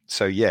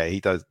 So yeah, he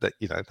does that.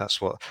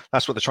 That's what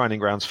the training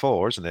ground's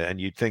for, isn't it?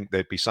 And you'd think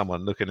there'd be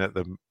someone looking at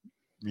the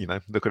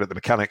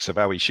mechanics of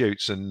how he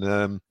shoots and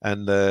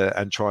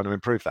trying to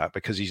improve that,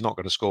 because he's not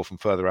going to score from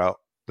further out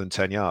than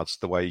 10 yards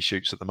the way he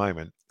shoots at the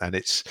moment. And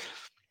it's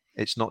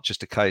not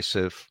just a case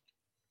of,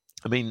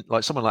 I mean,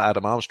 like someone like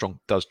Adam Armstrong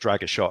does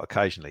drag a shot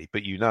occasionally,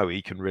 but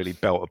he can really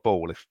belt a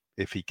ball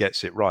if he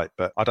gets it right.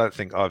 But I don't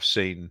think I've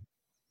seen,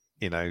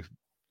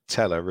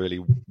 Teller really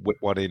whip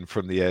one in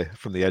from the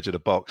edge of the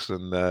box,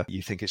 and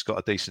you think it's got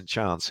a decent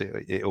chance.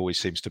 It always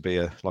seems to be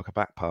like a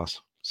back pass.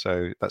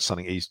 So that's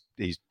something he's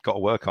got to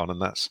work on,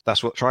 and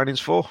that's what training's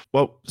for.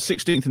 Well,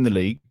 16th in the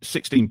league,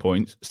 16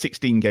 points,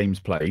 16 games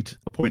played,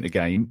 a point a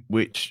game,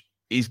 which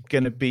is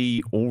going to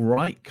be all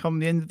right come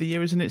the end of the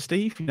year, isn't it,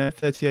 Steve?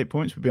 38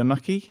 points would be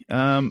unlucky.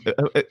 Have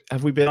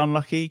we been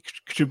unlucky?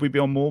 Should we be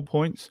on more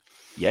points?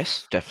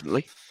 Yes,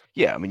 definitely.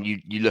 Yeah, I mean,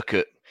 you look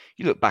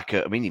back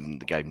at, I mean, even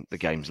the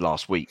games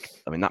last week.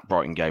 I mean, that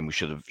Brighton game we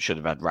should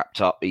have had wrapped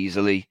up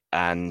easily,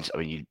 and I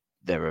mean,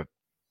 there are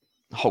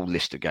a whole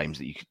list of games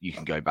that you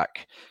can go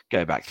back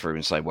through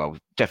and say, well, we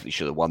definitely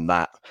should have won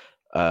that.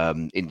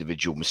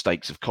 Individual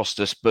mistakes have cost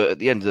us, but at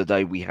the end of the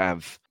day, we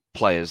have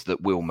players that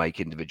will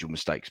make individual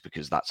mistakes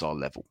because that's our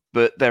level.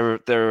 But there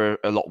are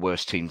a lot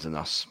worse teams than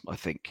us, I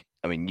think.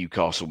 I mean,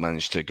 Newcastle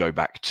managed to go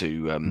back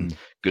to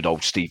good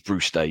old Steve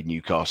Bruce Day,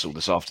 Newcastle,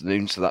 this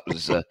afternoon. So that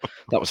was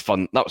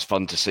fun. That was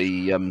fun to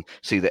see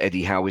that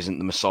Eddie Howe isn't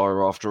the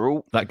Messiah after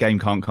all. That game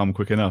can't come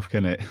quick enough,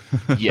 can it?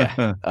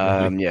 Yeah,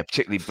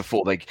 particularly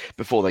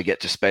before they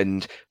get to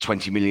spend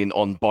 20 million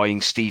on buying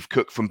Steve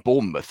Cook from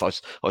Bournemouth.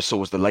 I saw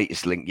was the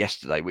latest link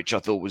yesterday, which I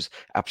thought was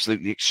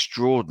absolutely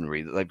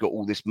extraordinary, that they've got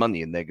all this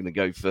money and they're going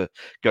to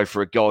go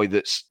for a guy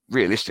that's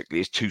realistically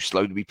is too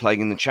slow to be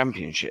playing in the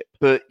Championship.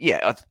 But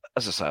yeah,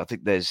 as I say, I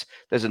think there's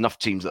enough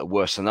teams that are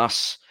worse than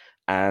us.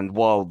 And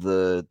while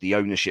the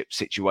ownership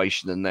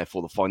situation and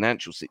therefore the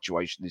financial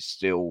situation is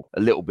still a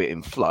little bit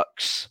in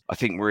flux, I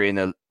think we're in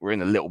a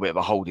little bit of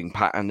a holding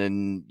pattern,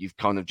 and you've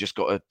kind of just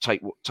got to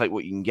take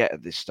what you can get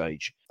at this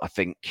stage. I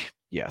think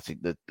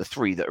the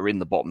three that are in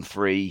the bottom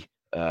three,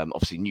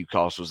 obviously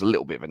Newcastle's a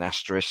little bit of an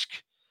asterisk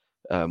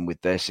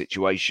with their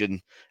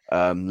situation.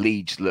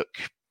 Leeds look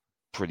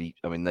pretty,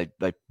 I mean,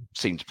 they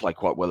seemed to play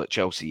quite well at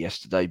Chelsea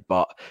yesterday,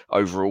 but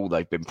overall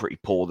they've been pretty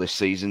poor this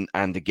season.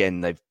 And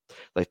again, they've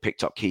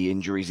picked up key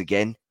injuries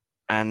again.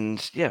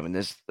 And yeah, I mean,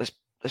 there's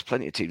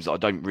plenty of teams that I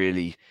don't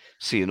really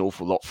see an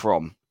awful lot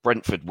from.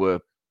 Brentford were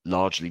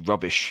largely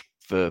rubbish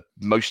for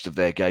most of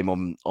their game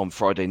on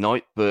Friday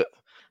night, but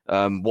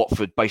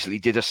Watford basically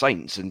did a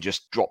Saints and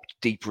just dropped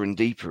deeper and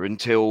deeper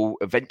until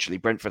eventually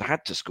Brentford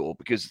had to score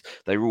because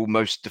they were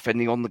almost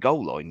defending on the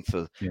goal line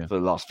for the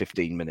last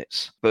 15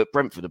 minutes. But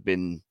Brentford have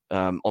been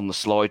on the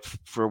slide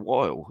for a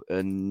while,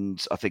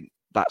 and I think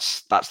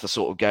that's the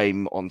sort of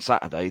game on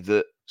Saturday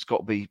that you've got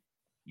to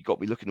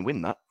be looking to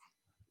win that.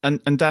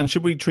 And Dan,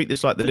 should we treat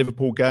this like the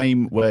Liverpool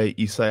game where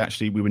you say,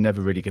 actually, we were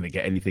never really going to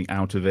get anything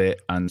out of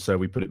it, and so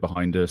we put it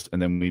behind us,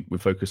 and then we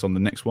focus on the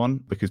next one?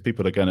 Because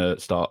people are going to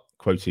start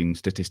quoting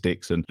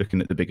statistics and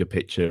looking at the bigger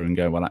picture and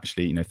go, well,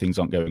 actually, things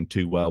aren't going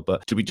too well.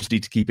 But do we just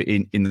need to keep it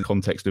in the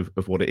context of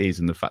what it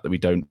is and the fact that we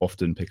don't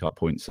often pick up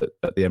points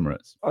at the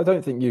Emirates? I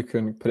don't think you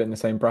can put it in the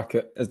same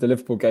bracket as the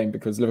Liverpool game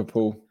because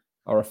Liverpool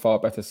are a far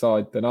better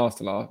side than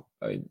Arsenal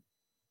are.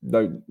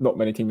 Though not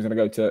many teams are going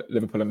to go to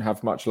Liverpool and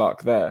have much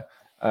luck there.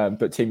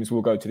 But teams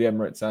will go to the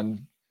Emirates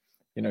and,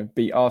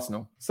 beat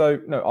Arsenal. So,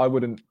 no, I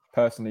wouldn't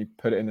personally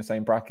put it in the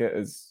same bracket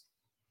as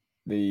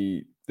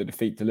the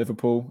defeat to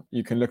Liverpool.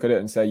 You can look at it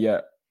and say,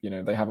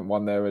 they haven't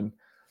won there in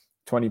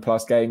 20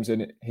 plus games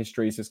and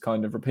history is just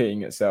kind of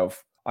repeating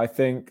itself. I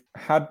think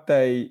had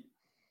they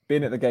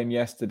been at the game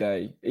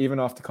yesterday, even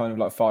after kind of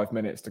like 5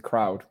 minutes, the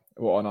crowd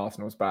were on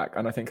Arsenal's back.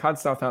 And I think had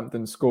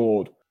Southampton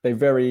scored, they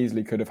very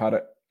easily could have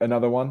had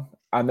another one.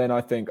 And then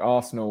I think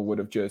Arsenal would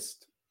have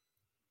just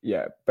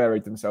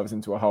buried themselves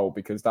into a hole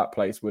because that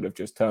place would have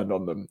just turned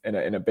on them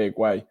in a big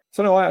way.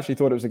 So no, I actually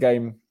thought it was a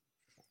game,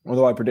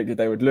 although I predicted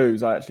they would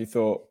lose, I actually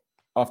thought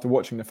after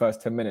watching the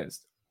first 10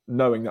 minutes,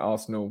 knowing that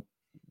Arsenal,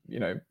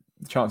 the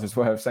chances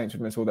were Saints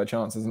would miss all their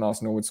chances and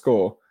Arsenal would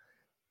score,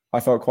 I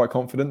felt quite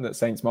confident that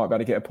Saints might be able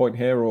to get a point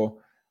here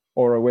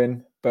or a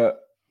win. But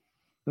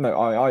no,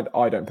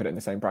 I don't put it in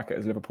the same bracket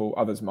as Liverpool.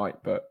 Others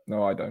might, but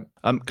no, I don't.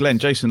 Glenn,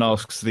 Jason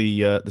asks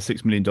the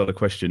 $6 million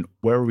question,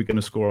 where are we going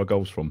to score our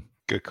goals from?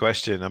 Good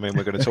question. I mean,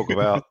 we're going to talk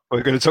about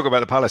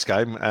the Palace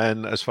game,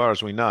 and as far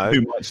as we know,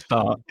 who might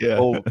start? Yeah,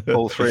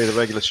 all three of the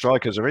regular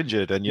strikers are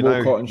injured, and you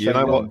know what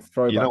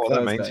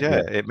that means.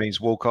 Yeah, it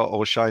means Walcott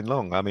or Shane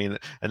Long. I mean,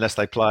 unless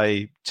they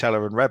play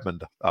Teller and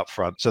Redmond up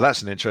front, so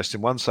that's an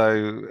interesting one.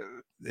 So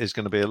there's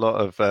going to be a lot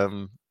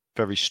of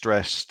very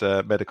stressed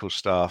medical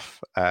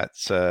staff at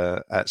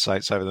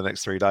Saints over the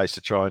next 3 days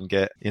to try and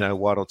get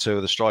one or two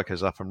of the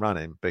strikers up and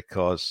running,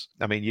 because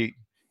I mean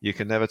you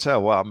can never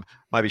tell. Well,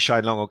 maybe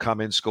Shane Long will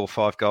come in, score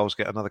 5 goals,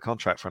 get another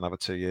contract for another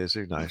 2 years.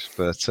 Who knows?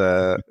 But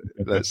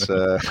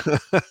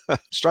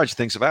strange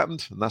things have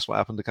happened, and that's what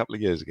happened a couple of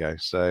years ago.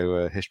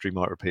 So history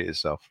might repeat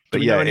itself. But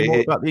do we know any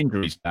more about the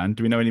injuries, Dan?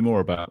 Do we know any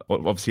more about?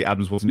 Obviously,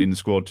 Adams wasn't in the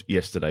squad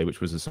yesterday,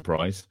 which was a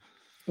surprise.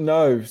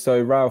 No.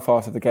 So Ralph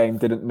after the game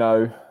didn't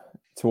know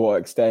to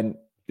what extent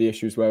the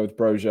issues were with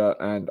Broja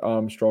and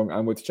Armstrong,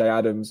 and with Jay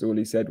Adams. All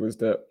he said was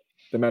that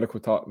the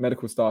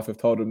medical staff have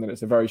told him that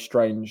it's a very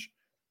strange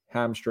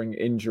hamstring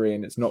injury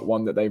and it's not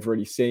one that they've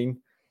really seen.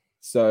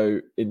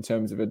 So in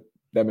terms of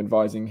them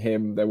advising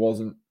him, there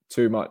wasn't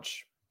too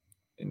much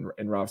in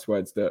Ralph's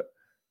words that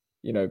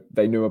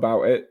they knew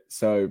about it.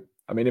 So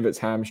I mean, if it's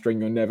hamstring,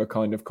 you're never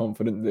kind of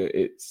confident that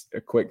it's a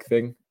quick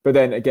thing. But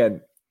then again,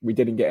 we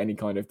didn't get any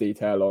kind of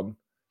detail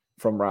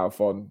from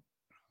Ralph on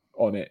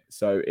it,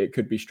 so it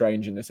could be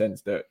strange in the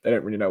sense that they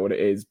don't really know what it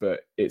is,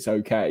 but it's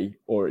okay,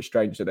 or it's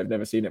strange that they've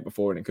never seen it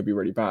before and it could be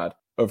really bad.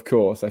 Of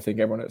course, I think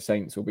everyone at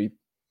Saints will be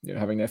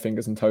having their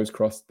fingers and toes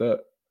crossed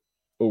that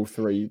all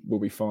three will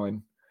be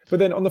fine. But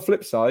then on the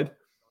flip side,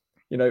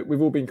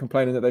 we've all been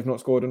complaining that they've not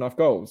scored enough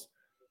goals.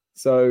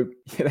 So,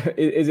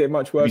 is it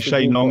much worse?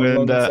 Shane Long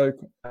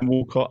and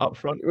Walcott up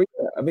front?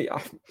 I mean,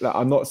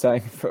 I'm not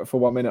saying for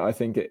 1 minute I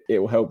think it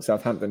will help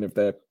Southampton if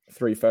their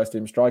 3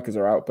 first-team strikers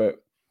are out,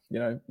 but,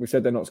 we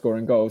said they're not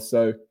scoring goals,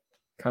 so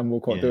can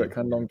Walcott do it?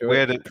 Can Long do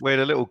it? We had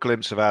a little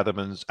glimpse of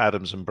Adams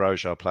and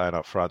Broja playing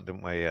up front,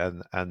 didn't we?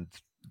 And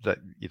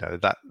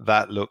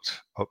that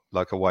looked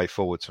like a way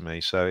forward to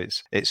me. So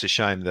it's a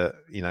shame that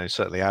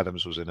certainly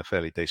Adams was in a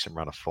fairly decent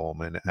run of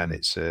form, and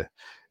it's a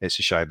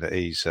shame that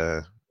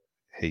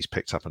he's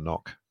picked up a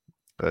knock.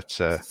 But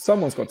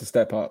someone's got to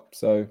step up.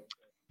 So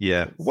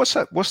yeah, what's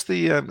that? What's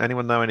the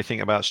anyone know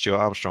anything about Stuart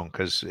Armstrong?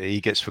 Because he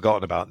gets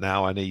forgotten about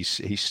now, and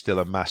he's still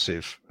a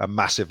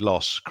massive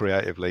loss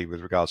creatively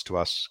with regards to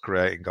us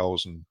creating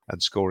goals and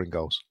scoring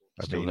goals.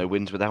 Still no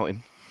wins without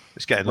him.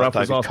 It's getting like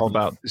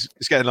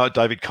it's getting like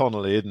David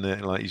Connolly, isn't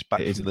it? Like he's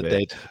back from the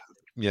dead.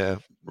 Yeah.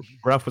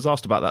 Ralph was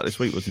asked about that this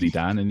week, wasn't he,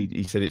 Dan? And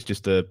he said it's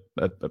just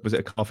was it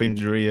a calf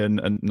injury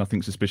and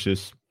nothing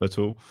suspicious at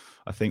all,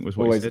 I think was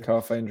what always he said. A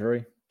calf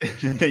injury.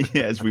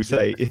 Yeah, as we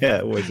say,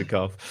 always a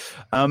calf.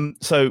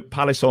 So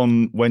Palace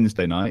on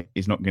Wednesday night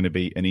is not going to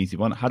be an easy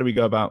one. How do we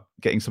go about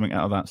getting something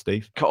out of that,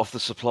 Steve? Cut off the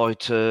supply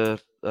to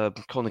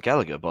Conor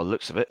Gallagher by the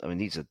looks of it. I mean,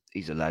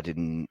 he's a lad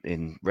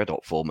in red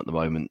hot form at the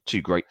moment.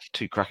 Two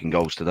cracking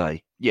goals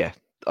today. Yeah,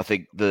 I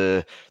think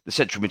the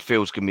central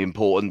midfield's going to be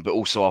important, but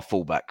also our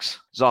fullbacks.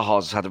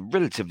 Zaha's had a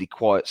relatively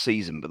quiet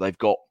season, but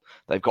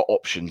they've they've got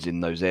options in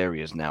those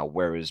areas now,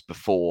 whereas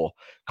before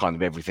kind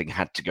of everything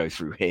had to go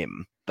through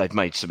him. They've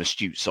made some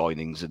astute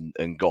signings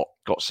and got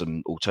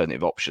some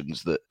alternative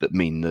options that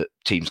mean that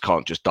teams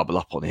can't just double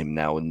up on him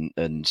now.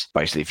 And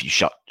basically, if you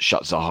shut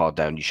Zaha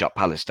down, you shut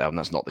Palace down.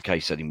 That's not the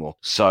case anymore.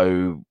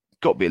 So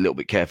got to be a little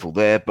bit careful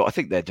there. But I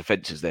think their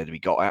defence is there to be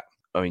got at.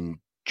 I mean,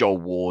 Joel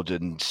Ward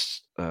and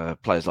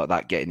players like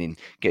that getting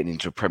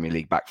into a Premier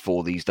League back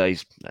four these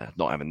days,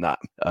 not having that.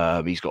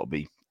 He's got to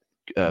be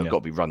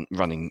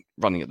running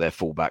at their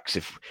fullbacks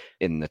if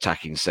in an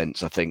attacking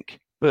sense, I think.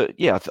 But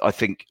yeah, I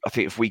think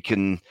if we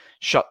can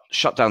shut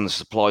down the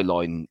supply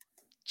line,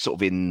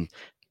 sort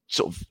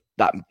of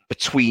that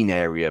between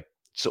area,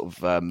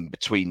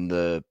 between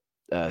the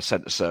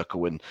centre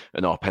circle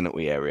and our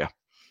penalty area,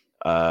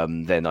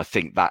 then I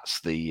think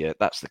that's the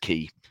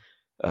key.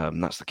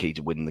 That's the key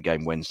to winning the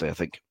game Wednesday, I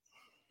think.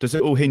 Does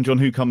it all hinge on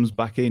who comes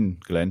back in,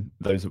 Glenn?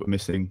 Those that were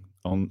missing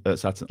on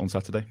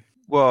Saturday?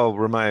 Well,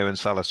 Romeo and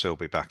Salas will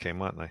be back in,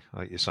 won't they?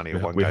 It's only a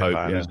one-game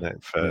ban, isn't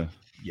it?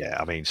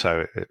 I mean,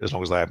 so as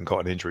long as they haven't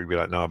got an injury we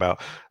don't know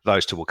about,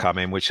 those two will come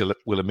in, which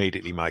will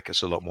immediately make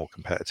us a lot more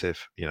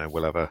competitive. You know,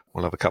 we'll have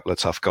a couple of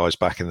tough guys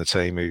back in the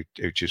team who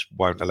just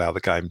won't allow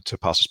the game to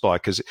pass us by.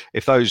 Because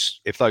if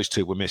those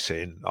two were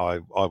missing, I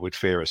would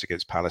fear us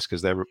against Palace,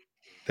 because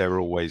they're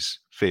always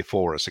fear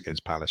for us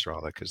against Palace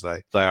rather, because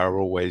they are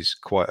always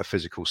quite a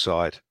physical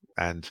side.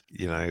 And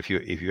you know, if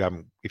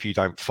you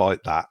don't fight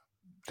that,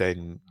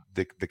 then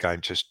the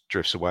game just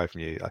drifts away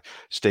from you.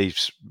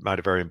 Steve's made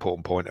a very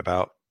important point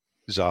about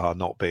Zaha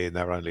not being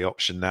their only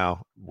option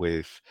now.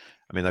 They've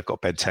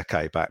got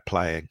Benteke back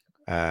playing,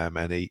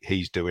 and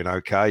he's doing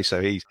okay.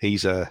 So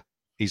he's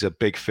a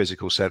big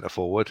physical centre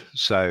forward.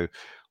 So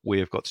we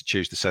have got to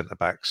choose the centre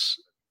backs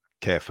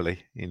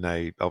carefully. You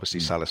know,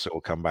 obviously Salas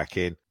will come back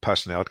in.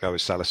 Personally, I'd go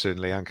with Salas and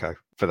Lianco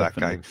for that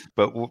game.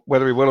 But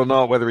whether he will or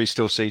not, whether he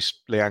still sees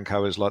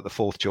Lianco as like the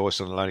fourth choice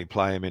and will only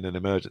play him in an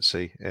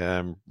emergency,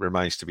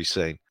 remains to be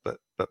seen. But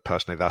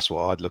personally, that's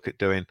what I'd look at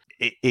doing.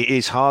 It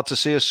is hard to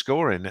see us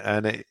scoring,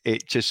 and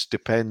it just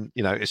depends,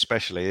 you know,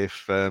 especially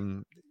if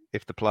the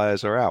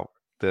players are out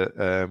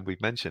that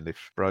we've mentioned.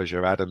 If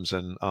Brozier, Adams,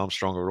 and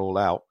Armstrong are all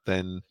out,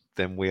 then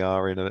we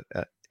are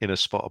in a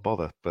spot of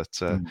bother.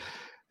 But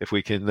if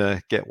we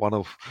can get one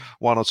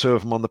or two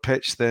of them on the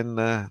pitch,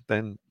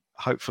 then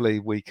hopefully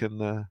we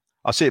can.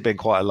 I see it being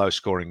quite a low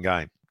scoring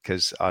game,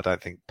 because I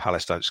don't think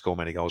Palace don't score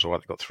many goals. All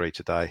right, they've got 3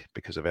 today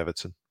because of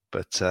Everton,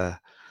 but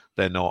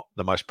they're not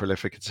the most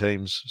prolific of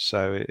teams,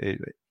 so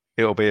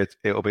it'll be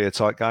a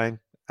tight game.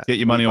 Get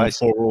your money on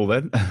 4-4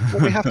 then.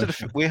 Well,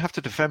 we have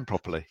to defend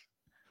properly.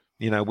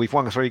 You know, we've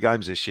won 3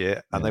 games this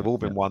year, and they've all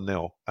been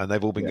 1-0, and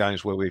they've all been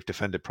games where we've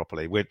defended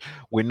properly.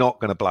 We're not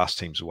going to blast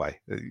teams away.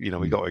 You know,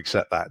 we've got to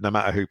accept that. No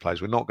matter who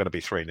plays, we're not going to be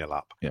 3-0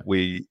 up. Yeah.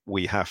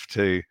 We have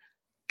to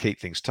keep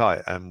things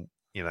tight. And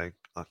you know,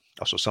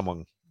 I saw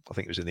someone, I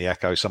think it was in the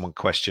Echo, someone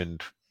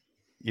questioned,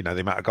 you know,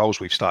 the amount of goals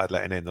we've started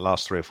letting in the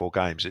last 3 or 4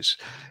 games.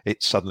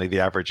 It's suddenly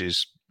the average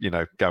is, you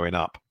know, going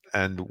up,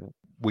 and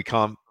we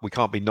can't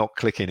be not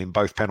clicking in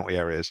both penalty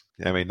areas.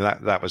 I mean,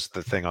 that was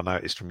the thing I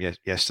noticed from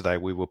yesterday.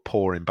 We were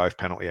poor in both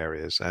penalty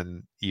areas,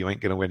 and you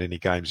ain't going to win any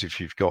games if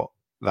you've got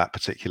that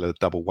particular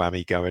double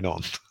whammy going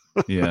on.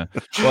 Yeah.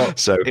 Well,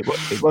 so it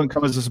won't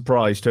come as a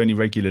surprise to any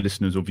regular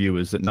listeners or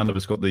viewers that none of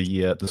us got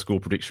the score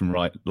prediction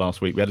right last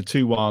week. We had a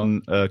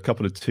 2-1, a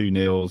couple of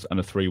 2-0s,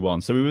 and a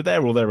 3-1. So we were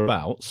there or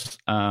thereabouts.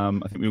 I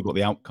think we all got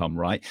the outcome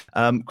right.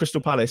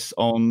 Crystal Palace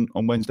on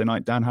Wednesday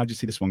night. Dan, how do you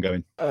see this one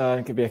going?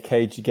 It could be a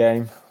cagey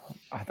game.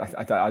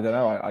 I don't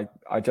know.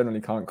 I generally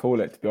can't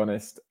call it, to be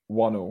honest.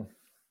 1-1.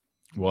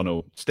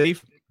 1-1.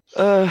 Steve?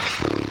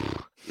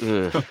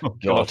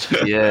 God,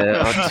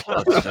 yeah,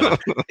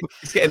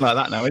 it's getting like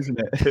that now, isn't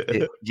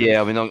it?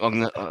 Yeah, I mean,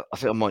 I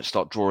think I might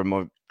start drawing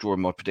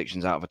my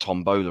predictions out of a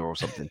tombola or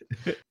something.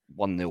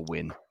 1-0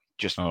 win,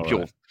 just all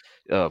pure. Right.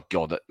 Oh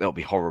God, that'll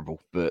be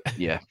horrible. But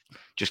yeah,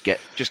 just get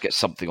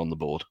something on the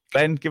board.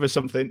 Ben, give us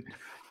something.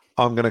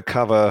 I'm going to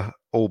cover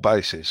all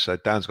bases. So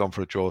Dan's gone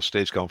for a draw,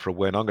 Steve's gone for a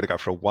win. I'm going to go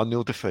for a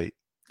 1-0 defeat.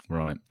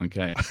 Right.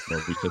 Okay.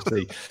 Well, we shall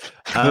see.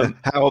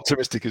 How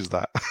optimistic is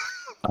that?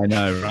 I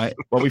know, right?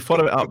 Well, we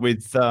follow it up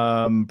with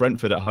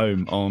Brentford at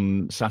home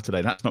on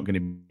Saturday. That's not going to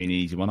be an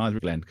easy one either,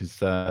 Glenn, because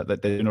they're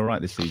doing all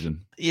right this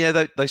season.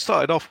 Yeah, they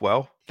started off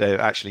well. They're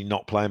actually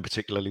not playing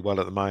particularly well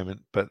at the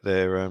moment, but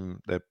they're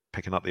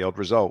picking up the odd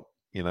result,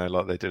 you know,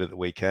 like they did at the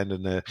weekend,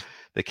 and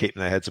they're keeping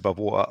their heads above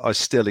water. I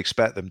still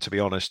expect them, to be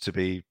honest, to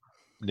be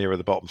nearer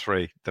the bottom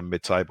 3 than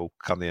mid-table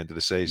come the end of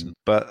the season.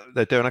 But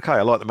they're doing okay.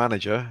 I like the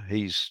manager.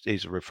 He's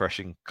a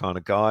refreshing kind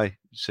of guy.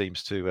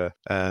 Seems to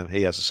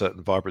he has a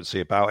certain vibrancy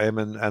about him,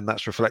 and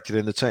that's reflected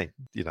in the team.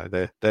 You know,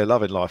 they're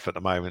loving life at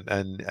the moment,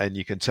 and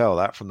you can tell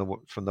that from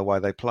the way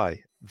they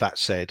play. That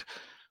said,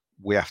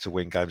 we have to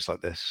win games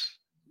like this.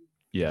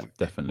 Yeah,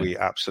 definitely. We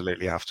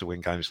absolutely have to win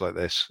games like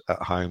this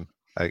at home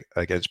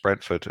against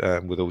Brentford,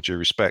 with all due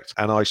respect,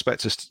 and I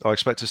expect us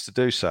to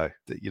do so.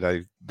 That, you know,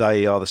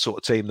 they are the sort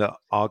of team that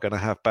are going to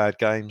have bad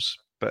games,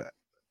 but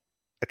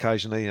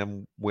occasionally,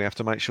 and we have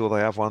to make sure they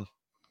have one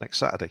next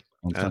Saturday.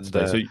 On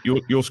Saturday. So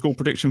your score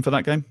prediction for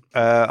that game?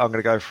 I'm going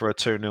to go for a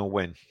 2-0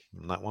 win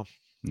on that one.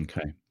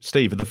 Okay.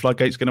 Steve, are the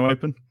floodgates going to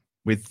open?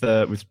 With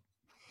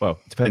well,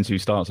 it depends who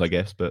starts, I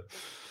guess, but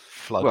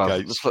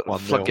floodgates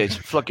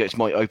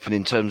might open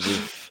in terms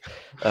of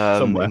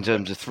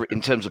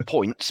in terms of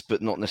points,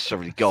 but not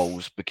necessarily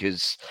goals,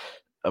 because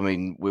I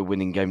mean, we're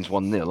winning games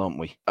 1-0, aren't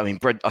we? I mean,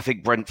 I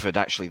think Brentford,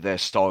 actually, their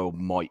style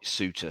might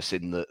suit us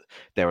in that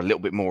they're a little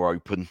bit more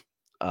open.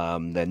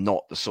 They're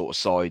not the sort of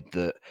side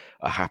that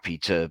are happy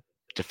to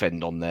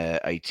defend on their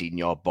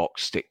 18-yard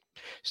box,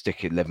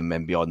 stick 11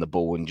 men behind the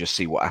ball and just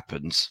see what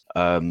happens.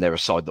 They're a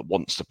side that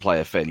wants to play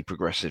a fairly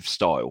progressive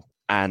style.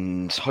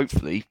 And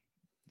hopefully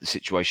the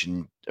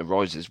situation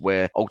arises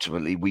where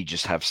ultimately we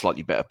just have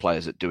slightly better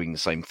players at doing the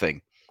same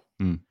thing.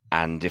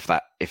 And if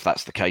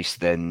that's the case,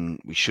 then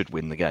we should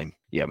win the game.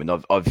 Yeah, I mean,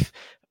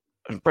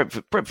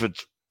 Brentford,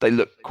 they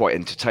look quite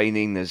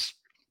entertaining. There's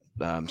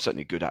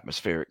certainly good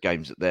atmosphere at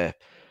games at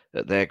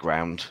their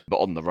ground, but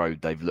on the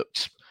road they've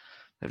looked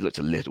a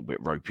little bit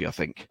ropey, I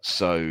think.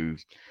 So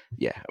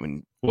yeah, I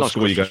mean, what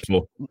score are you going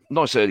for?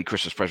 Nice early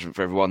Christmas present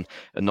for everyone.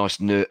 A nice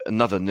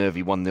another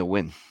nervy 1-0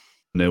 win.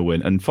 0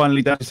 win. And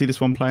finally, did you see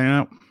this one playing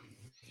out?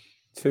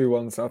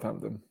 2-1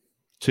 Southampton.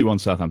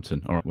 2-1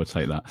 Southampton. All right, we'll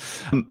take that.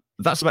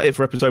 That's about it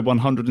for episode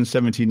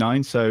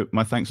 179. So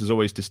my thanks as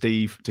always to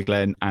Steve, to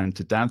Glenn and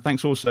to Dan.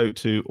 Thanks also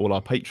to all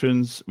our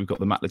patrons. We've got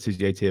the Matt Le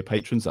Tissier tier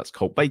patrons. That's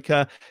Colt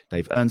Baker,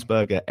 Dave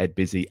Ernsberger, Ed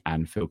Busy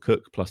and Phil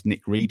Cook, plus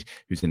Nick Reed,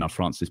 who's in our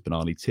Francis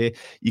Benali tier.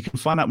 You can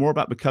find out more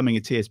about becoming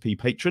a TSP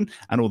patron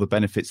and all the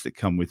benefits that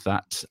come with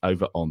that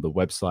over on the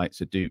website.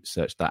 So do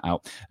search that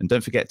out. And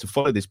don't forget to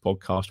follow this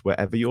podcast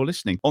wherever you're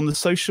listening. On the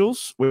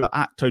socials, we're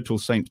at Total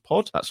Saints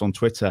Pod. That's on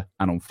Twitter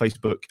and on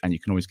Facebook. And you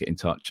can always get in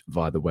touch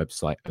via the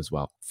website as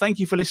well. Thank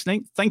you for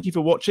listening. Thank you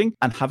for watching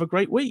and have a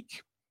great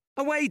week.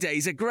 Away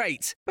days are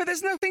great, but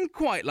there's nothing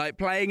quite like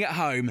playing at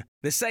home.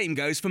 The same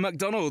goes for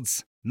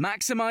McDonald's.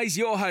 Maximise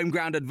your home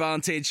ground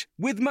advantage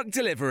with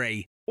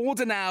McDelivery.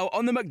 Order now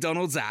on the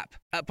McDonald's app.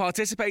 At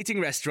participating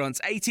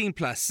restaurants, 18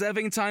 plus,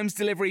 serving times,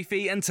 delivery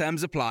fee and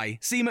terms apply.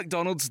 See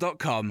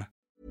mcdonalds.com.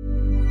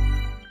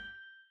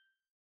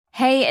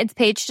 Hey, it's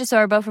Paige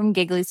DeSorbo from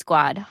Giggly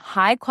Squad.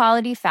 High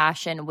quality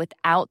fashion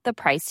without the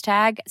price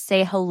tag.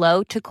 Say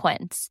hello to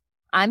Quince.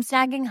 I'm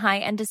snagging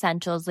high-end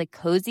essentials like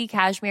cozy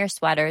cashmere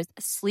sweaters,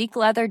 sleek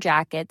leather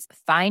jackets,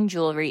 fine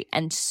jewelry,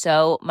 and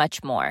so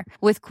much more.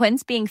 With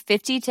Quince being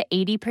 50 to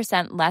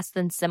 80% less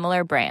than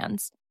similar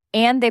brands.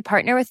 And they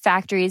partner with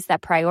factories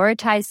that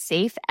prioritize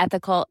safe,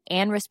 ethical,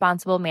 and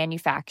responsible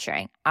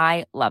manufacturing.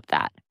 I love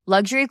that.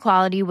 Luxury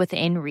quality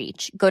within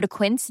reach. Go to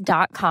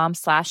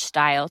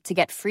quince.com/style to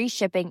get free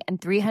shipping and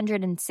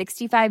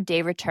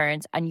 365-day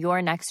returns on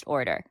your next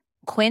order.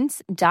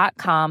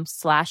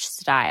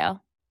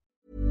 Quince.com/style.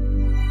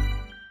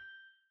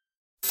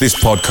 This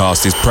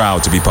podcast is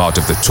proud to be part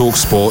of the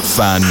TalkSport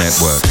Fan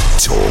Network.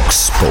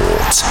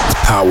 TalkSport.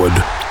 Powered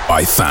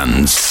by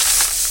fans.